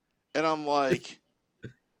it, and I'm like,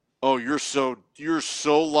 "Oh, you're so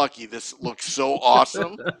lucky. This looks so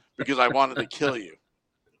awesome," because I wanted to kill you.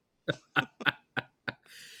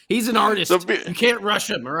 He's an artist. You can't rush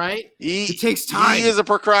him, all right? It takes time. He is a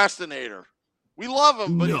procrastinator. We love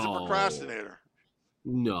him, but he's a procrastinator.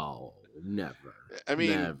 No, never. I mean,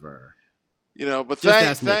 never. But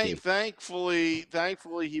thankfully,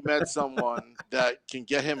 he met someone that can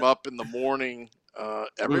get him up in the morning,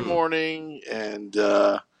 every morning, and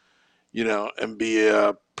and be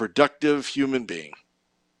a productive human being.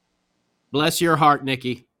 Bless your heart,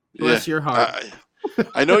 Nikki. Bless your heart.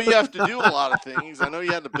 I know you have to do a lot of things. I know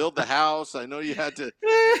you had to build the house. I know you had to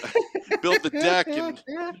build the deck and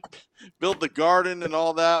build the garden and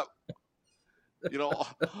all that.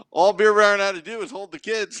 All Beer Baron had to do is hold the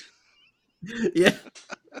kids. Yeah.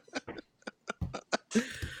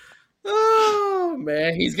 Oh,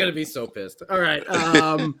 man. He's going to be so pissed. All right.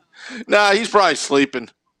 Nah, he's probably sleeping.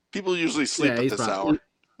 People usually sleep at this hour.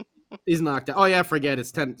 He's knocked out. Oh yeah, forget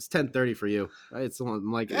it's 10:30 for you. It's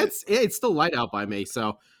it's still light out by me.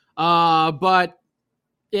 So, but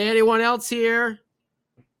anyone else here?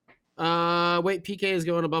 Wait, PK is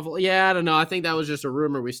going to Buffalo. Yeah, I don't know. I think that was just a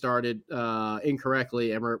rumor we started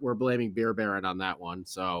incorrectly, and we're blaming Beer Baron on that one.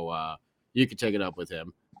 So you can take it up with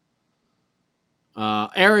him.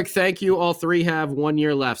 Eric, thank you. All three have 1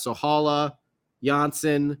 year left. So Haula,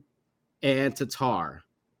 Janssen, and Tatar.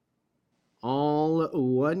 All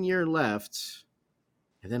 1 year left,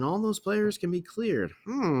 and then all those players can be cleared.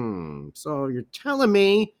 So you're telling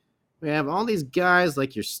me we have all these guys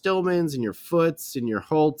like your Stillmans and your Foots and your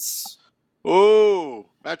Holtz. Oh,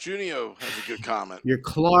 Matt Junio has a good comment. Your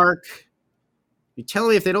Clark. You're telling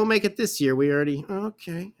me if they don't make it this year, we already...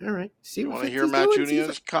 Okay, all right. See, you want to hear Matt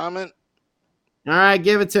Junio's comment? All right,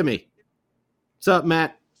 give it to me. What's up,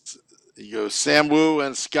 Matt? He goes, Sam Wu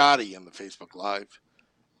and Scotty in the Facebook Live.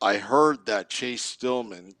 I heard that Chase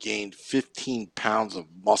Stillman gained 15 pounds of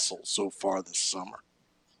muscle so far this summer.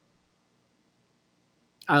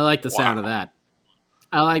 I like the sound of that.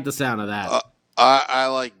 I like the sound of that. I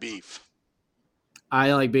like beef.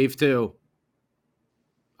 I like beef too.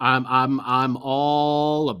 I'm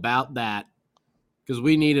all about that because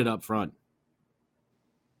we need it up front.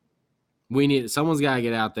 Someone's got to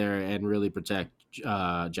get out there and really protect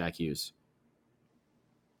Jack Hughes.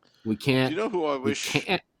 We can't. Do you know who I wish?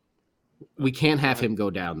 We can't have him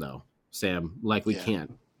go down, though, Sam. We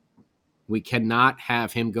can't. We cannot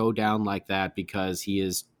have him go down like that because he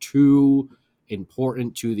is too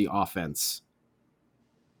important to the offense.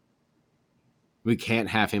 We can't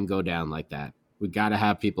have him go down like that. We got to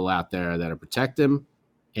have people out there that protect him,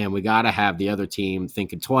 and we got to have the other team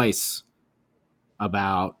thinking twice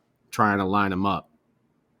about trying to line him up.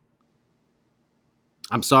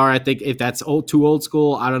 I'm sorry. I think if that's too old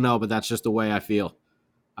school, I don't know, but that's just the way I feel.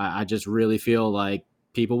 I just really feel like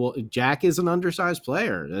Jack is an undersized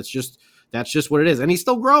player. That's just what it is. And he's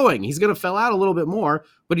still growing. He's going to fill out a little bit more,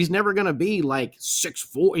 but he's never going to be like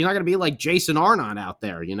 6'4". He's not going to be like Jason Arnott out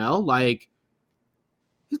there, he's going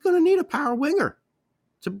to need a power winger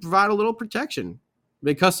to provide a little protection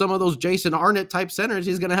because some of those Jason Arnott type centers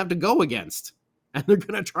he's going to have to go against, and they're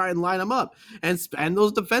going to try and line him up and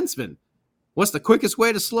those defensemen. What's the quickest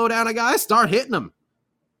way to slow down a guy? Start hitting him.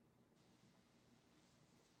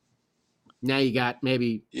 Now you got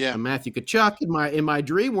maybe a Matthew Tkachuk in my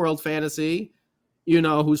dream world fantasy,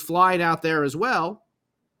 who's flying out there as well.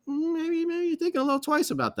 Maybe you're thinking a little twice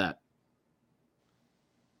about that.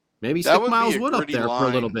 Maybe stick Miles Wood up there for a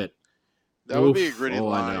little bit. That would be a gritty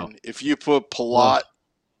line if you put Palat,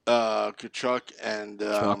 Tkachuk,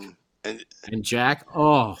 and Jack.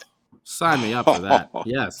 Oh, sign me up for that.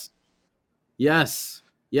 Yes.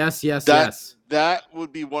 That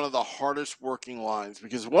would be one of the hardest working lines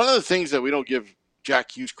because one of the things that we don't give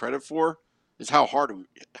Jack Hughes credit for is how hard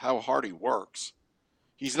he works.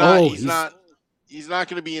 He's not going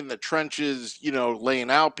to be in the trenches, laying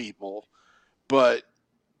out people, but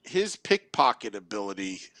his pickpocket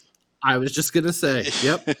ability. I was just going to say,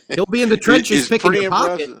 yep. He'll be in the trenches picking your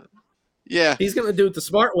pocket. Yeah. He's going to do it the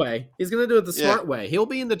smart way. Smart way. He'll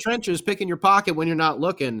be in the trenches picking your pocket when you're not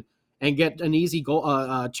looking and get an easy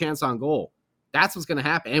goal, chance on goal. That's what's going to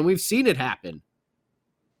happen. And we've seen it happen.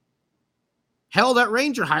 Hell, that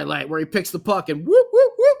Ranger highlight where he picks the puck and whoop,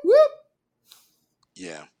 whoop, whoop, whoop.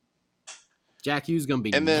 Yeah. Jack Hughes is going to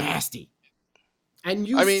be nasty. And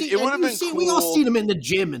it would have been cool. We all seen him in the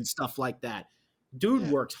gym and stuff like that.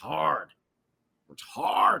 Dude works hard.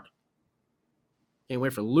 Can't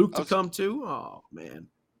wait for Luke to come too. Oh man,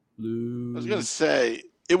 Luke. I was gonna say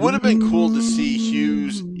it would have been cool to see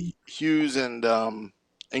Hughes and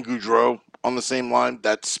Gaudreau on the same line.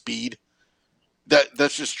 That speed,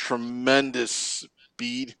 that's just tremendous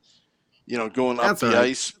speed. Going up the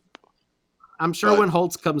ice. I'm sure when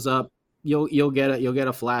Holtz comes up, you'll get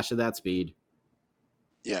a flash of that speed.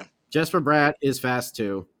 Yeah, Jesper Bratt is fast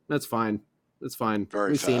too. That's fine.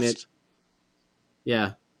 Very We've fast. seen it.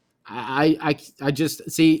 Yeah, I just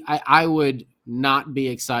see. I would not be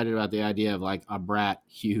excited about the idea of like a Bratt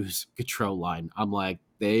Hughes Gaudreau line. I'm like,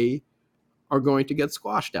 they are going to get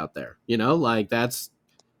squashed out there. Like that's.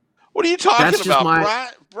 What are you talking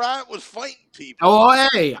about? Bratt was fighting people. Oh,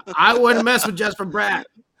 hey, I wouldn't mess with Jesper Bratt.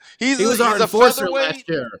 He was our enforcer last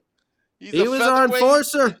year. He was our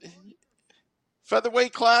enforcer.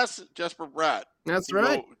 Featherweight class, Jesper Bratt. That's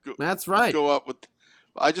right. That's right. Go up with.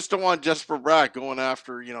 I just don't want Jesper Bratt going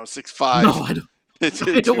after 6'5". No, I don't.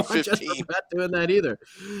 I don't want Jesper Bratt doing that either.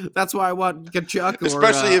 That's why I want Tkachuk,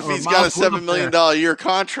 especially if he's got a $7 million a year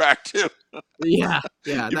contract too. Yeah.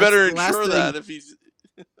 You better ensure that if he's.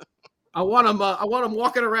 I want him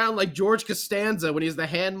walking around like George Costanza when he's the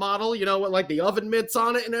hand model, with like the oven mitts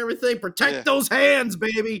on it and everything. Protect those hands,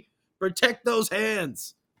 baby. Protect those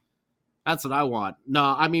hands. That's what I want. No,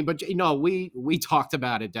 I mean, but we talked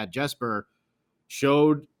about it that Jesper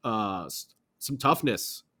showed some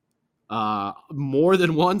toughness more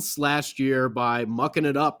than once last year by mucking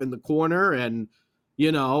it up in the corner. And,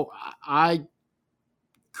 I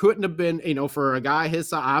couldn't have been, for a guy his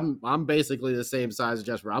size. I'm basically the same size as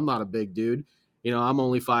Jesper. I'm not a big dude. I'm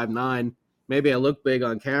only 5'9". Maybe I look big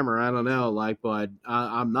on camera. I don't know, but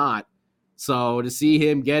I'm not. So to see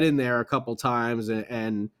him get in there a couple times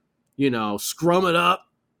and scrum it up.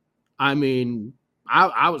 I mean,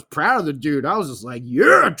 I was proud of the dude. I was just like,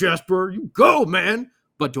 yeah, Jesper, you go, man.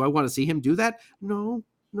 But do I want to see him do that? No,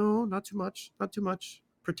 not too much. Not too much.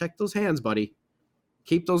 Protect those hands, buddy.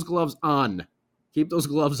 Keep those gloves on.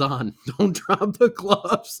 Don't drop the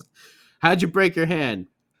gloves. How'd you break your hand?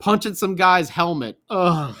 Punching some guy's helmet.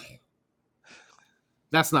 Ugh.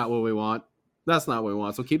 That's not what we want.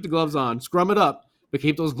 So keep the gloves on. Scrum it up. But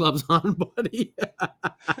keep those gloves on, buddy.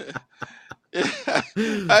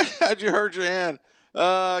 How'd you hurt your hand?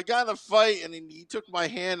 I got in a fight, and he took my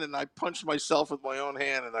hand, and I punched myself with my own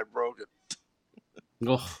hand, and I broke it.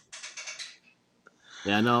 Oh.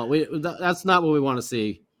 Yeah, no, that's not what we want to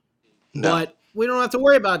see. No. But we don't have to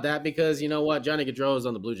worry about that because you know what? Johnny Gaudreau is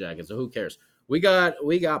on the Blue Jackets, so who cares? We got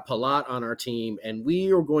Palat on our team, and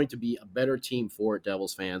we are going to be a better team for it,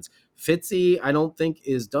 Devils fans. Fitzy, I don't think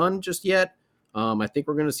is done just yet. I think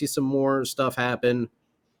we're going to see some more stuff happen.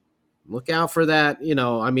 Look out for that. The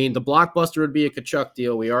blockbuster would be a Tkachuk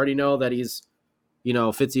deal. We already know that he's,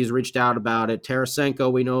 Fitzy's reached out about it. Tarasenko,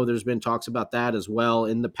 we know there's been talks about that as well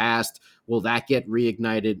in the past. Will that get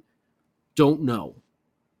reignited? Don't know.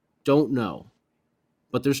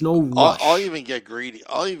 But there's no rush. I'll even get greedy.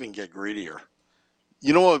 I'll even get greedier.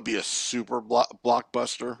 You know what would be a super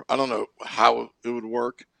blockbuster? I don't know how it would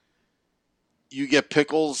work. You get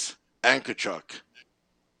Pickles and Tkachuk.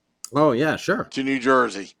 Oh, yeah, sure. To New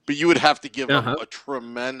Jersey. But you would have to give up a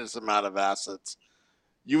tremendous amount of assets.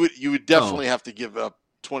 You would definitely have to give up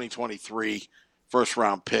 2023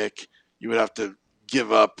 first-round pick. You would have to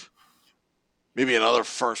give up maybe another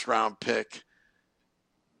first-round pick,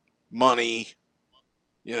 money,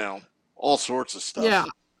 all sorts of stuff. Yeah.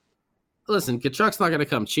 Listen, Tkachuk's not going to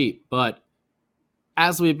come cheap, but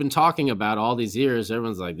as we've been talking about all these years,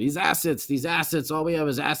 everyone's like, these assets, all we have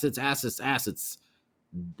is assets.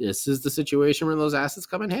 This is the situation where those assets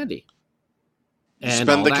come in handy. And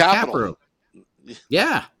spend the capital.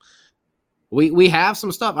 Yeah. We have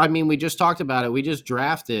some stuff. I mean, we just talked about it. We just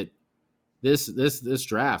drafted this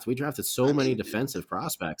draft. We drafted so many defensive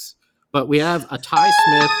prospects. But we have a Ty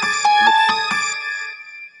Smith.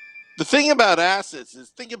 The thing about assets is,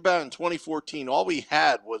 think about in 2014, all we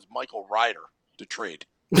had was Michael Ryder to trade.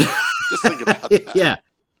 Just think about that.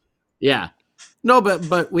 Yeah. No,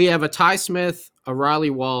 but we have a Ty Smith, a Riley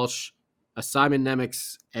Walsh, a Simon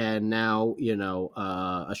Nemec, and now,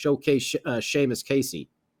 a showcase Seamus Casey.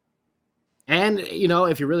 And,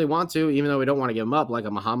 if you really want to, even though we don't want to give him up, like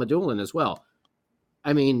a Muhammad Doolin as well.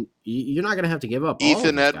 I mean, you're not going to have to give up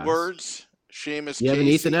Ethan Edwards, Seamus Casey. You have an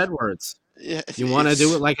Ethan Edwards. Yeah, you want to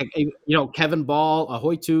do it like Kevin Ball, a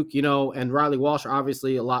Hoytuk, and Riley Walsh are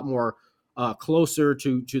obviously a lot more closer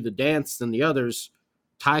to the dance than the others.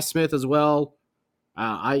 Ty Smith as well.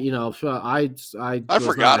 I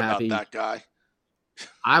forgot about that guy.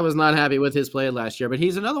 I was not happy with his play last year, but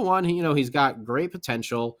he's another one. He's got great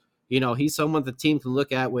potential. He's someone the team can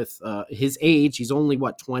look at with his age. He's only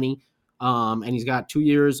 20, and he's got 2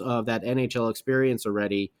 years of that NHL experience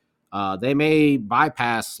already. They may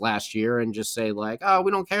bypass last year and just say like, oh,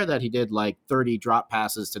 we don't care that he did like 30 drop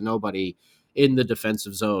passes to nobody in the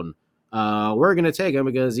defensive zone. We're going to take him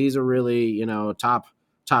because he's a really, top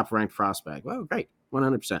ranked prospect. Well, great.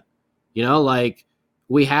 100%. Like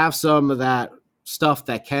we have some of that stuff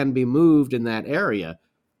that can be moved in that area.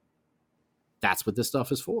 That's what this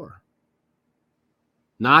stuff is for.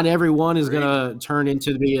 Not everyone is going to turn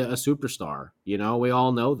into be a superstar. We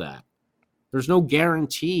all know that. There's no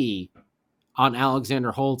guarantee on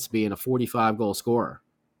Alexander Holtz being a 45-goal scorer.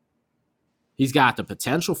 He's got the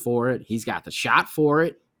potential for it. He's got the shot for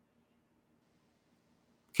it.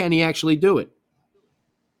 Can he actually do it?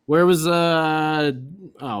 Where was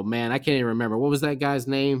oh man, I can't even remember. What was that guy's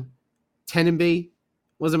name? Tenenby?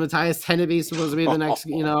 Was it Matthias Tenenby supposed to be the next, It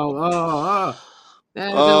didn't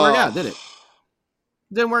work out, did it?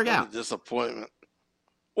 Didn't work out. What a disappointment.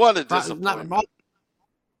 What a disappointment.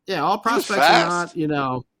 All prospects are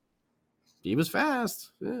not, he was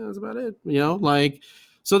fast. Yeah, that's about it.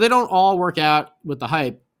 So they don't all work out with the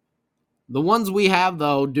hype. The ones we have,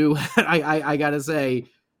 though, do, I got to say,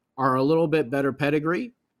 are a little bit better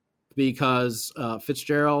pedigree because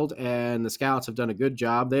Fitzgerald and the scouts have done a good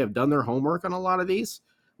job. They have done their homework on a lot of these.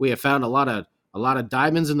 We have found a lot of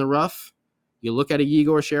diamonds in the rough. You look at a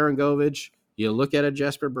Igor Sharangovich, you look at a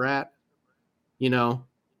Jesper Bratt,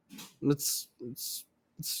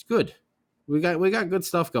 it's good. We got good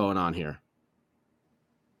stuff going on here.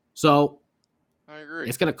 So I agree.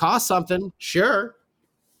 It's going to cost something, sure,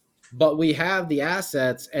 but we have the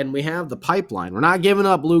assets and we have the pipeline. We're not giving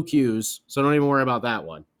up Luke Hughes, so don't even worry about that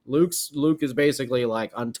one. Luke is basically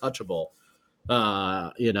like untouchable,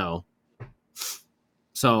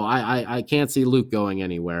 So I can't see Luke going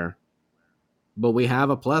anywhere. But we have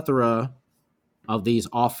a plethora of these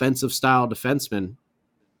offensive style defensemen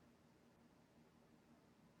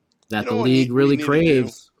that the league really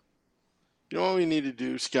craves. You know what we need to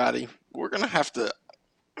do, Scotty? We're going to have to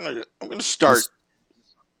 – I'm going to start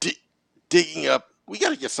digging up – we got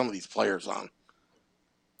to get some of these players on.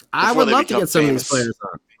 I would love to get some of these players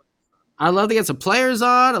on. I'd love to get some players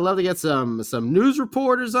on. I'd love to get some news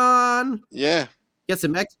reporters on. Yeah. Get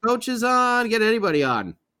some ex-coaches on. Get anybody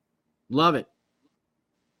on. Love it.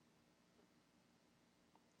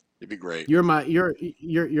 It'd be great. You're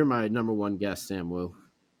my number one guest, Sam Wu.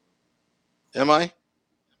 Am I?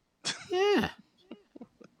 Yeah.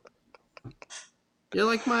 You're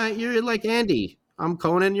like Andy. I'm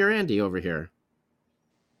Conan, you're Andy over here.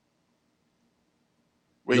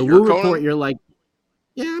 Wait, the you're Woo Conan? Report, you're like,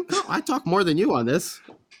 yeah, I talk more than you on this.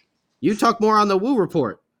 You talk more on the Woo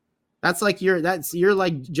Report. That's like you're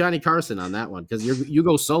like Johnny Carson on that one because you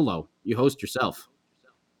go solo. You host yourself.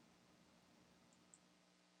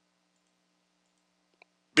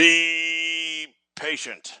 Be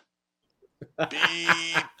patient. Be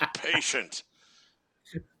patient.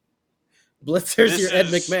 Blitzer's your Ed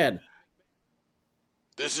McMahon.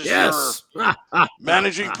 This is your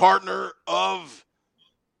managing partner of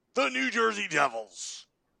the New Jersey Devils.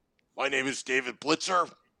 My name is David Blitzer.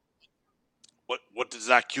 What does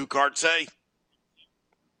that cue card say?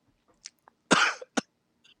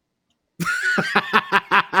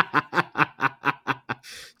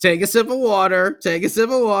 Take a sip of water. Take a sip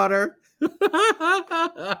of water.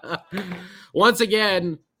 Once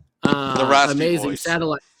again, amazing voice.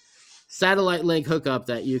 satellite link hookup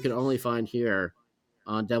that you can only find here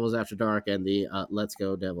on Devils After Dark and the Let's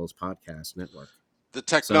Go Devils podcast network. The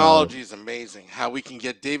technology is amazing. How we can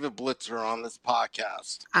get David Blitzer on this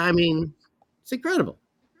podcast. I mean, it's incredible.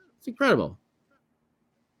 It's incredible.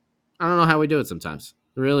 I don't know how we do it sometimes.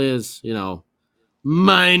 It really is,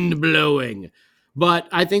 mind-blowing. But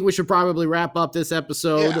I think we should probably wrap up this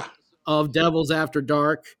episode of Devils After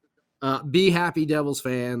Dark. Be happy, Devils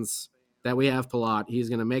fans, that we have Palat. He's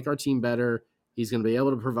going to make our team better. He's going to be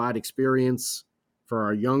able to provide experience for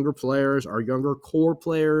our younger players, our younger core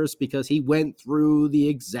players, because he went through the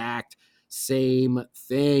exact same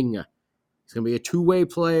thing. He's going to be a two-way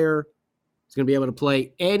player. He's going to be able to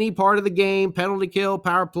play any part of the game, penalty kill,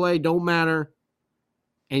 power play, don't matter.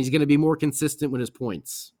 And he's going to be more consistent with his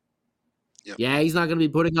points. Yep. Yeah, he's not going to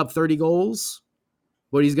be putting up 30 goals,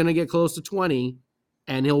 but he's going to get close to 20,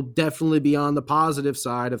 and he'll definitely be on the positive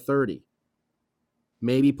side of 30,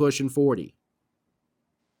 maybe pushing 40.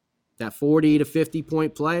 That 40 to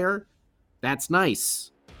 50-point player, that's nice.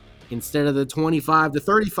 Instead of the 25 to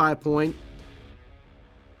 35-point.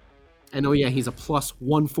 And he's a plus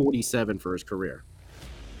 147 for his career.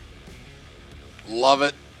 Love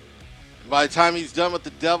it. By the time he's done with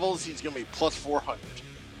the Devils, he's going to be plus 400,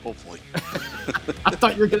 hopefully. I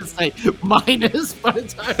thought you were going to say minus by the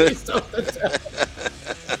time he's done with the Devils.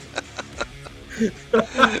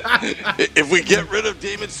 If we get rid of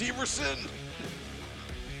Damon Severson,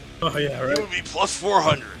 it would be plus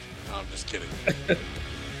 400. No, I'm just kidding.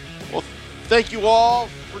 Well, thank you all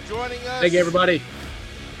for joining us. Thank you, everybody.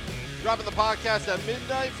 Dropping the podcast at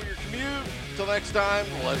midnight for your commute. Until next time,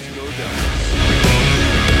 let's go Devils.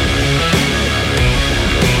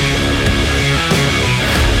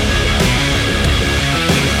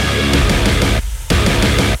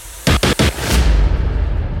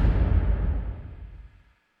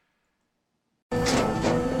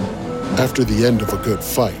 After the end of a good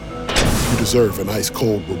fight, you deserve an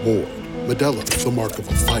ice-cold reward. Modelo, the mark of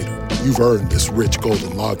a fighter. You've earned this rich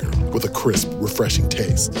golden lager with a crisp, refreshing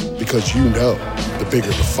taste. Because you know, the bigger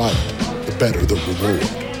the fight, the better the reward.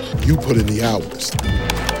 You put in the hours,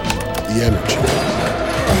 the energy,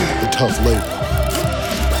 the tough labor.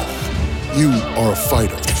 You are a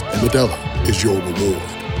fighter, and Modelo is your reward.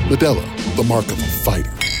 Modelo, the mark of a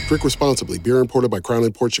fighter. Drink responsibly. Beer imported by Crown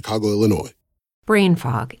Imports, Chicago, Illinois. Brain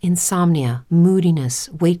fog, insomnia, moodiness,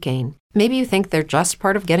 weight gain. Maybe you think they're just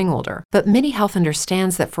part of getting older, but MIDI Health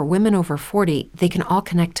understands that for women over 40, they can all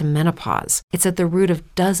connect to menopause. It's at the root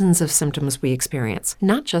of dozens of symptoms we experience,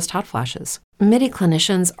 not just hot flashes. MIDI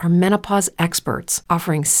clinicians are menopause experts,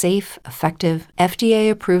 offering safe, effective,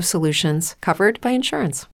 FDA-approved solutions covered by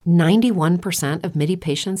insurance. 91% of MIDI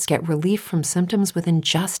patients get relief from symptoms within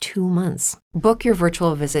just 2 months. Book your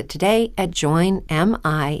virtual visit today at joinmidi.com.